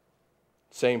Abel.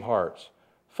 Same hearts.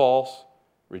 False,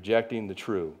 rejecting the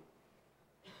true.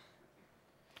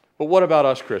 But what about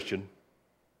us, Christian?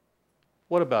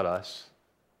 What about us?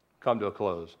 Come to a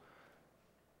close.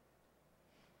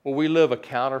 Will we live a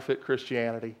counterfeit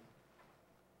Christianity?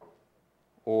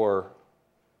 Or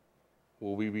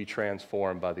will we be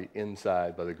transformed by the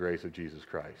inside by the grace of Jesus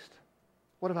Christ?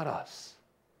 What about us?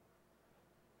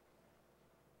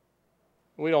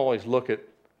 We don't always look at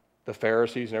the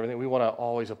Pharisees and everything. We want to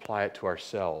always apply it to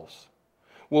ourselves.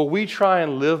 Will we try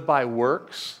and live by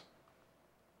works?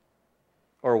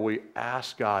 Or will we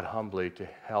ask God humbly to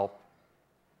help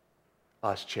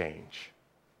us change?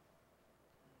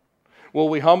 Will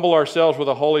we humble ourselves where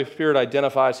the Holy Spirit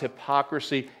identifies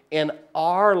hypocrisy in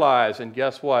our lives? And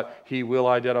guess what? He will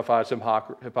identify some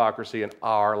hypocrisy in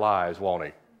our lives, won't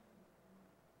he?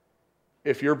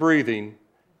 If you're breathing,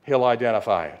 he'll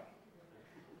identify it.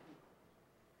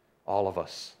 All of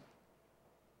us.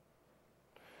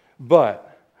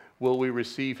 But will we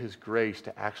receive his grace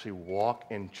to actually walk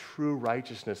in true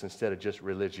righteousness instead of just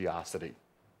religiosity?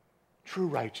 True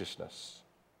righteousness.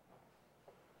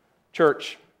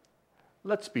 Church,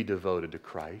 let's be devoted to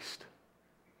Christ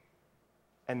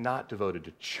and not devoted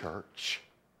to church.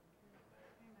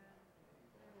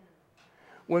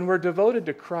 When we're devoted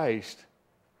to Christ,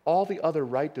 all the other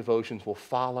right devotions will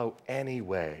follow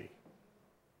anyway.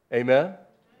 Amen?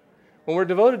 When we're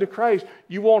devoted to Christ,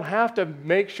 you won't have to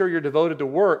make sure you're devoted to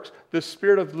works. The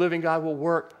Spirit of the living God will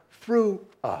work through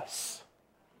us.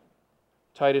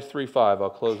 Titus 3:5, I'll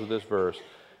close with this verse.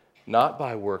 Not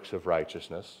by works of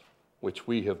righteousness, which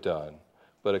we have done,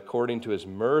 but according to his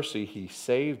mercy he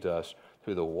saved us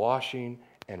through the washing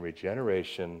and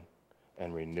regeneration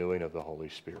and renewing of the Holy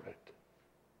Spirit.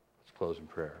 Let's close in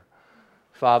prayer.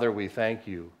 Father, we thank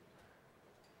you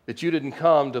that you didn't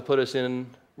come to put us in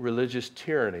religious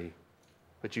tyranny,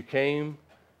 but you came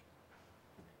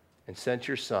and sent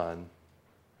your Son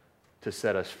to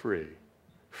set us free.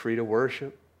 Free to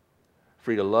worship,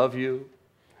 free to love you,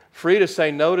 free to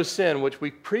say no to sin, which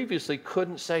we previously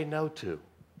couldn't say no to.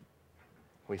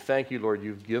 We thank you, Lord,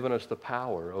 you've given us the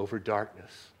power over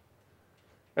darkness.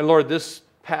 And Lord, this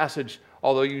passage,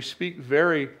 although you speak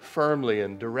very firmly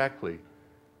and directly,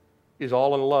 is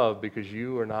all in love because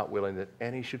you are not willing that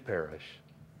any should perish,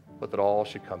 but that all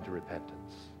should come to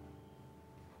repentance.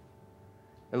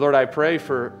 And Lord, I pray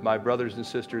for my brothers and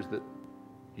sisters that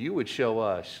you would show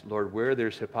us, Lord, where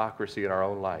there's hypocrisy in our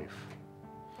own life,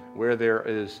 where there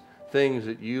is things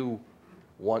that you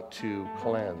want to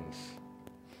cleanse.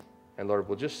 And Lord,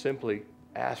 we'll just simply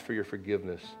ask for your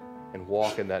forgiveness and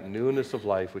walk in that newness of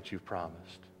life which you've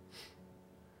promised.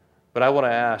 But I want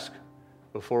to ask,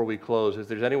 before we close, if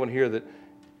there's anyone here that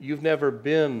you've never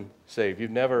been saved,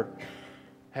 you've never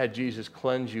had Jesus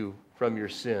cleanse you from your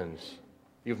sins,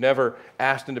 you've never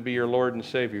asked him to be your Lord and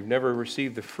Savior, you've never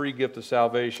received the free gift of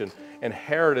salvation,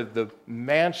 inherited the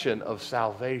mansion of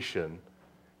salvation,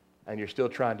 and you're still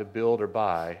trying to build or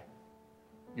buy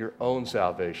your own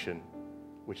salvation,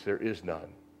 which there is none.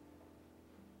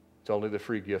 It's only the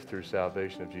free gift through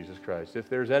salvation of Jesus Christ. If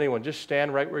there's anyone, just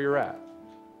stand right where you're at.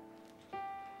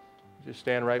 Just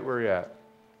stand right where you're at.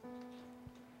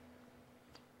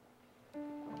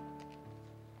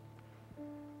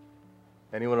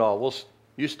 Anyone at all?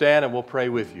 You stand and we'll pray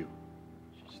with you.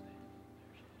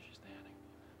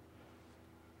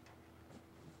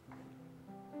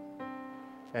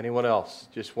 Anyone else?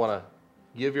 Just want to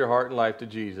give your heart and life to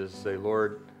Jesus. Say,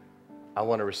 Lord, I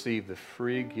want to receive the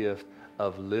free gift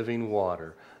of living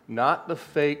water. Not the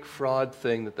fake fraud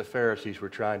thing that the Pharisees were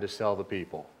trying to sell the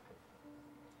people,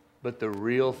 but the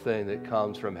real thing that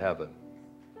comes from heaven.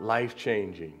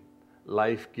 Life-changing,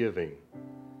 life-giving.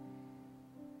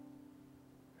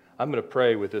 I'm going to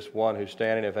pray with this one who's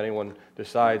standing. If anyone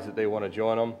decides that they want to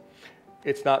join them,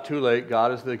 it's not too late.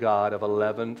 God is the God of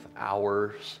 11th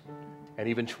hours and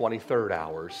even 23rd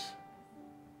hours.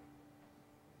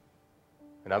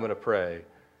 And I'm going to pray.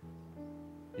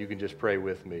 You can just pray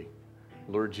with me.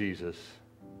 Lord Jesus,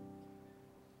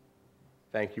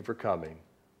 thank you for coming.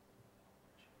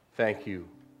 Thank you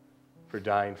for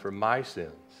dying for my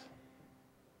sins.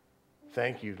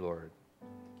 Thank you, Lord,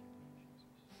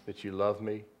 that you love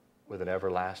me with an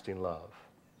everlasting love.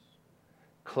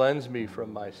 Cleanse me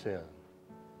from my sin.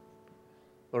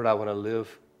 Lord, I want to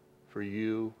live for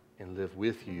you and live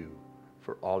with you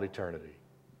for all eternity.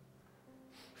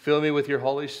 Fill me with your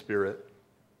Holy Spirit.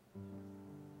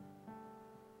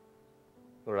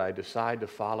 Lord, I decide to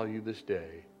follow you this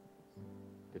day,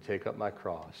 to take up my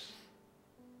cross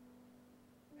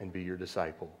and be your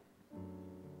disciple.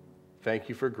 Thank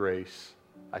you for grace.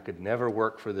 I could never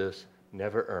work for this,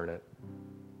 never earn it,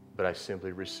 but I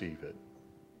simply receive it.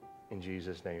 In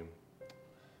Jesus' name,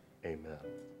 amen.